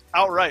games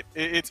outright.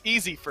 It's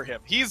easy for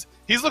him. He's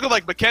looking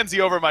like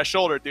Mackenzie over my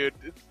shoulder, dude.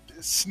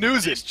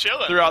 snoozing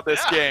chilling throughout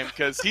this game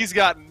because he's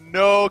got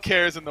no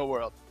cares in the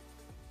world.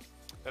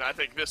 And I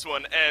think this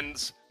one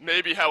ends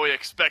maybe how we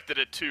expected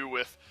it to,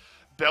 with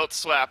Belt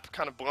Slap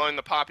kind of blowing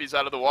the Papis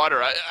out of the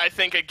water. I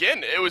think,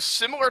 again, it was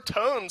similar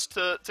tones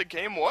to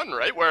Game 1,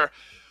 right? Where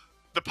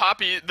the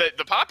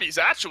Papis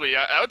actually,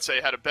 I would say,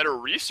 had a better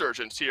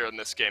resurgence here in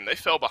this game. They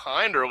fell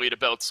behind early to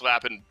Belt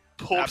Slap and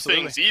pulled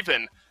things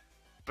even,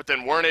 but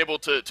then weren't able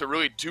to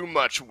really do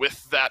much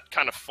with that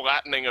kind of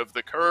flattening of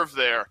the curve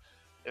there,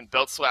 and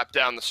Belt Slap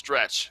down the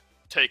stretch,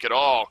 take it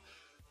all.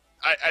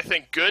 I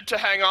think good to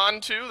hang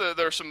on to.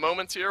 There are some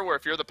moments here where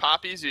if you're the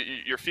Papis,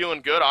 you're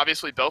feeling good.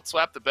 Obviously, Belt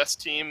Slap, the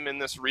best team in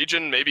this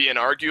region, maybe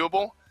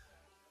inarguable,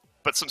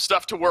 but some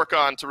stuff to work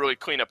on to really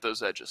clean up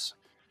those edges.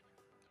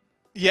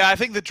 Yeah, I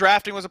think the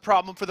drafting was a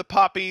problem for the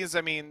Papis.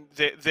 I mean,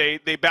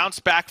 they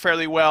bounced back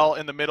fairly well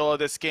in the middle of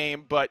this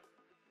game, but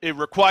it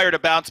required a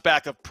bounce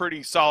back of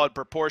pretty solid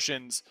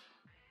proportions.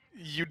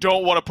 You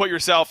don't want to put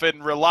yourself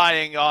in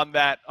relying on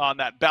that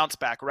bounce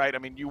back, right? I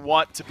mean, you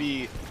want to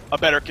be a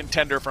better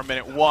contender from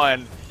minute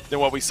 1 than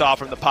what we saw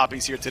from the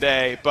Papis here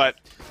today. But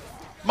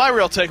my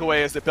real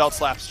takeaway is that Belt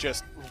Slap's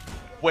just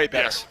way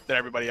better than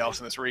everybody else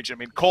in this region. I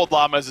mean, Cold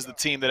Llamas is the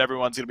team that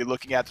everyone's going to be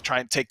looking at to try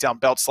and take down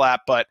Belt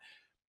Slap, but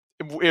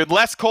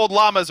unless Cold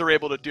Llamas are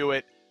able to do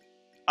it,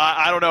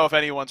 I don't know if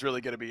anyone's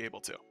really going to be able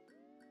to.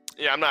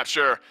 Yeah, I'm not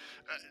sure.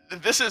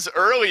 This is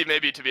early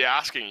maybe to be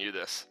asking you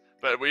this,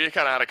 but we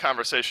kind of had a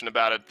conversation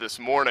about it this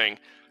morning.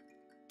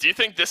 Do you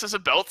think this is a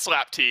Belt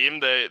Slap team?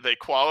 They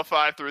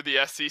qualify through the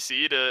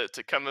SCC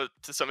to come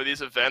to some of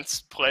these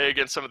events, play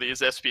against some of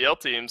these SPL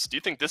teams. Do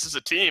you think this is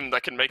a team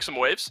that can make some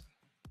waves?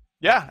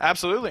 Yeah,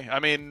 absolutely. I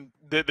mean,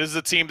 this is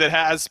a team that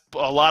has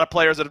a lot of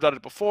players that have done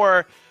it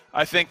before.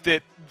 I think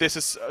that this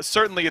is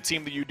certainly a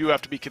team that you do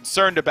have to be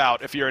concerned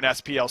about if you're an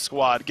SPL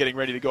squad getting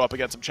ready to go up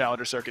against some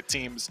Challenger Circuit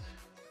teams.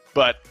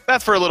 But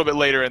that's for a little bit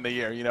later in the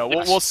year. You know,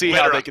 we'll see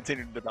how they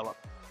continue to develop.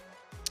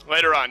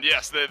 Later on,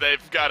 yes,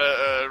 they've got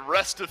a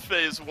rest of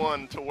Phase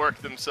 1 to work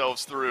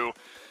themselves through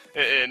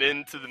and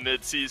into the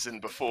mid-season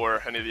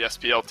before any of the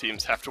SPL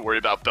teams have to worry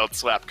about Belt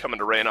Slap coming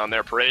to rain on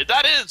their parade.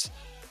 That is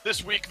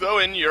this week, though,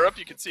 in Europe.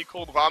 You can see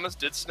Cold Llamas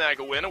did snag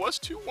a win. It was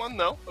 2-1,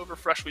 though, over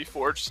Freshly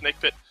Forged. Snake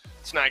Pit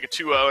snag a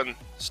 2-0, and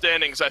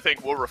standings, I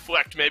think, will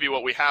reflect maybe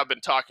what we have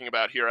been talking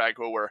about here,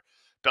 Arkkyl, where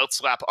Belt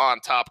Slap on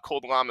top,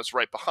 Cold Llamas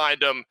right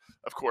behind them.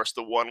 Of course,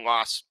 the one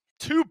loss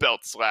to Belt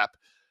Slap.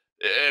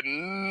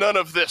 And none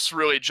of this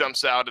really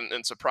jumps out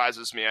and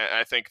surprises me.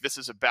 I think this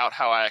is about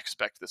how I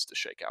expect this to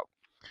shake out.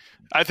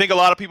 I think a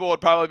lot of people would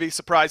probably be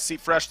surprised to see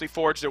Freshly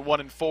Forged at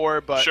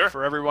 1-4, but sure,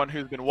 for everyone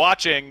who's been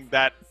watching,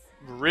 that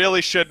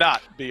really should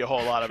not be a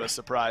whole lot of a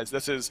surprise.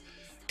 This is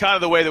kind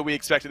of the way that we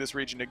expected this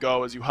region to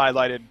go, as you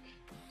highlighted.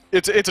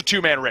 It's a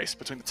two-man race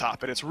between the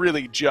top, and it's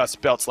really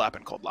just Belt Slap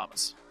and Cold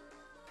Llamas.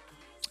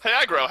 Hey,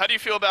 Agro, how do you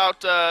feel about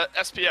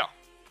SPL?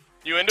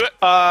 You into it?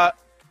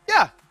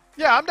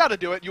 Yeah, I'm down to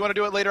do it. You want to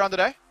do it later on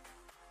today?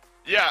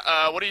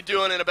 Yeah, what are you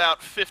doing in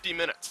about 50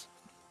 minutes?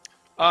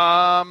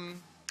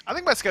 I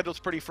think my schedule's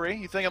pretty free.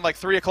 You thinking like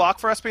 3 o'clock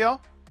for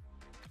SPL?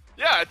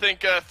 Yeah, I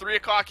think 3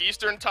 o'clock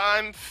Eastern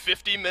time,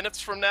 50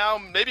 minutes from now,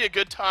 maybe a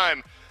good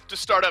time to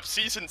start up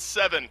Season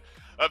 7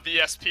 of the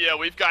SPL.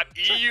 We've got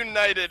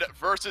E-United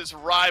versus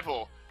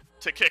Rival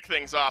to kick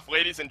things off.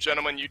 Ladies and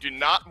gentlemen, you do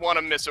not want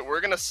to miss it.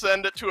 We're going to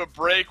send it to a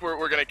break. We're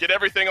going to get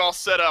everything all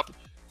set up.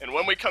 And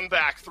when we come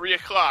back, 3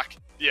 o'clock,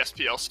 the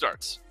SPL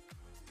starts.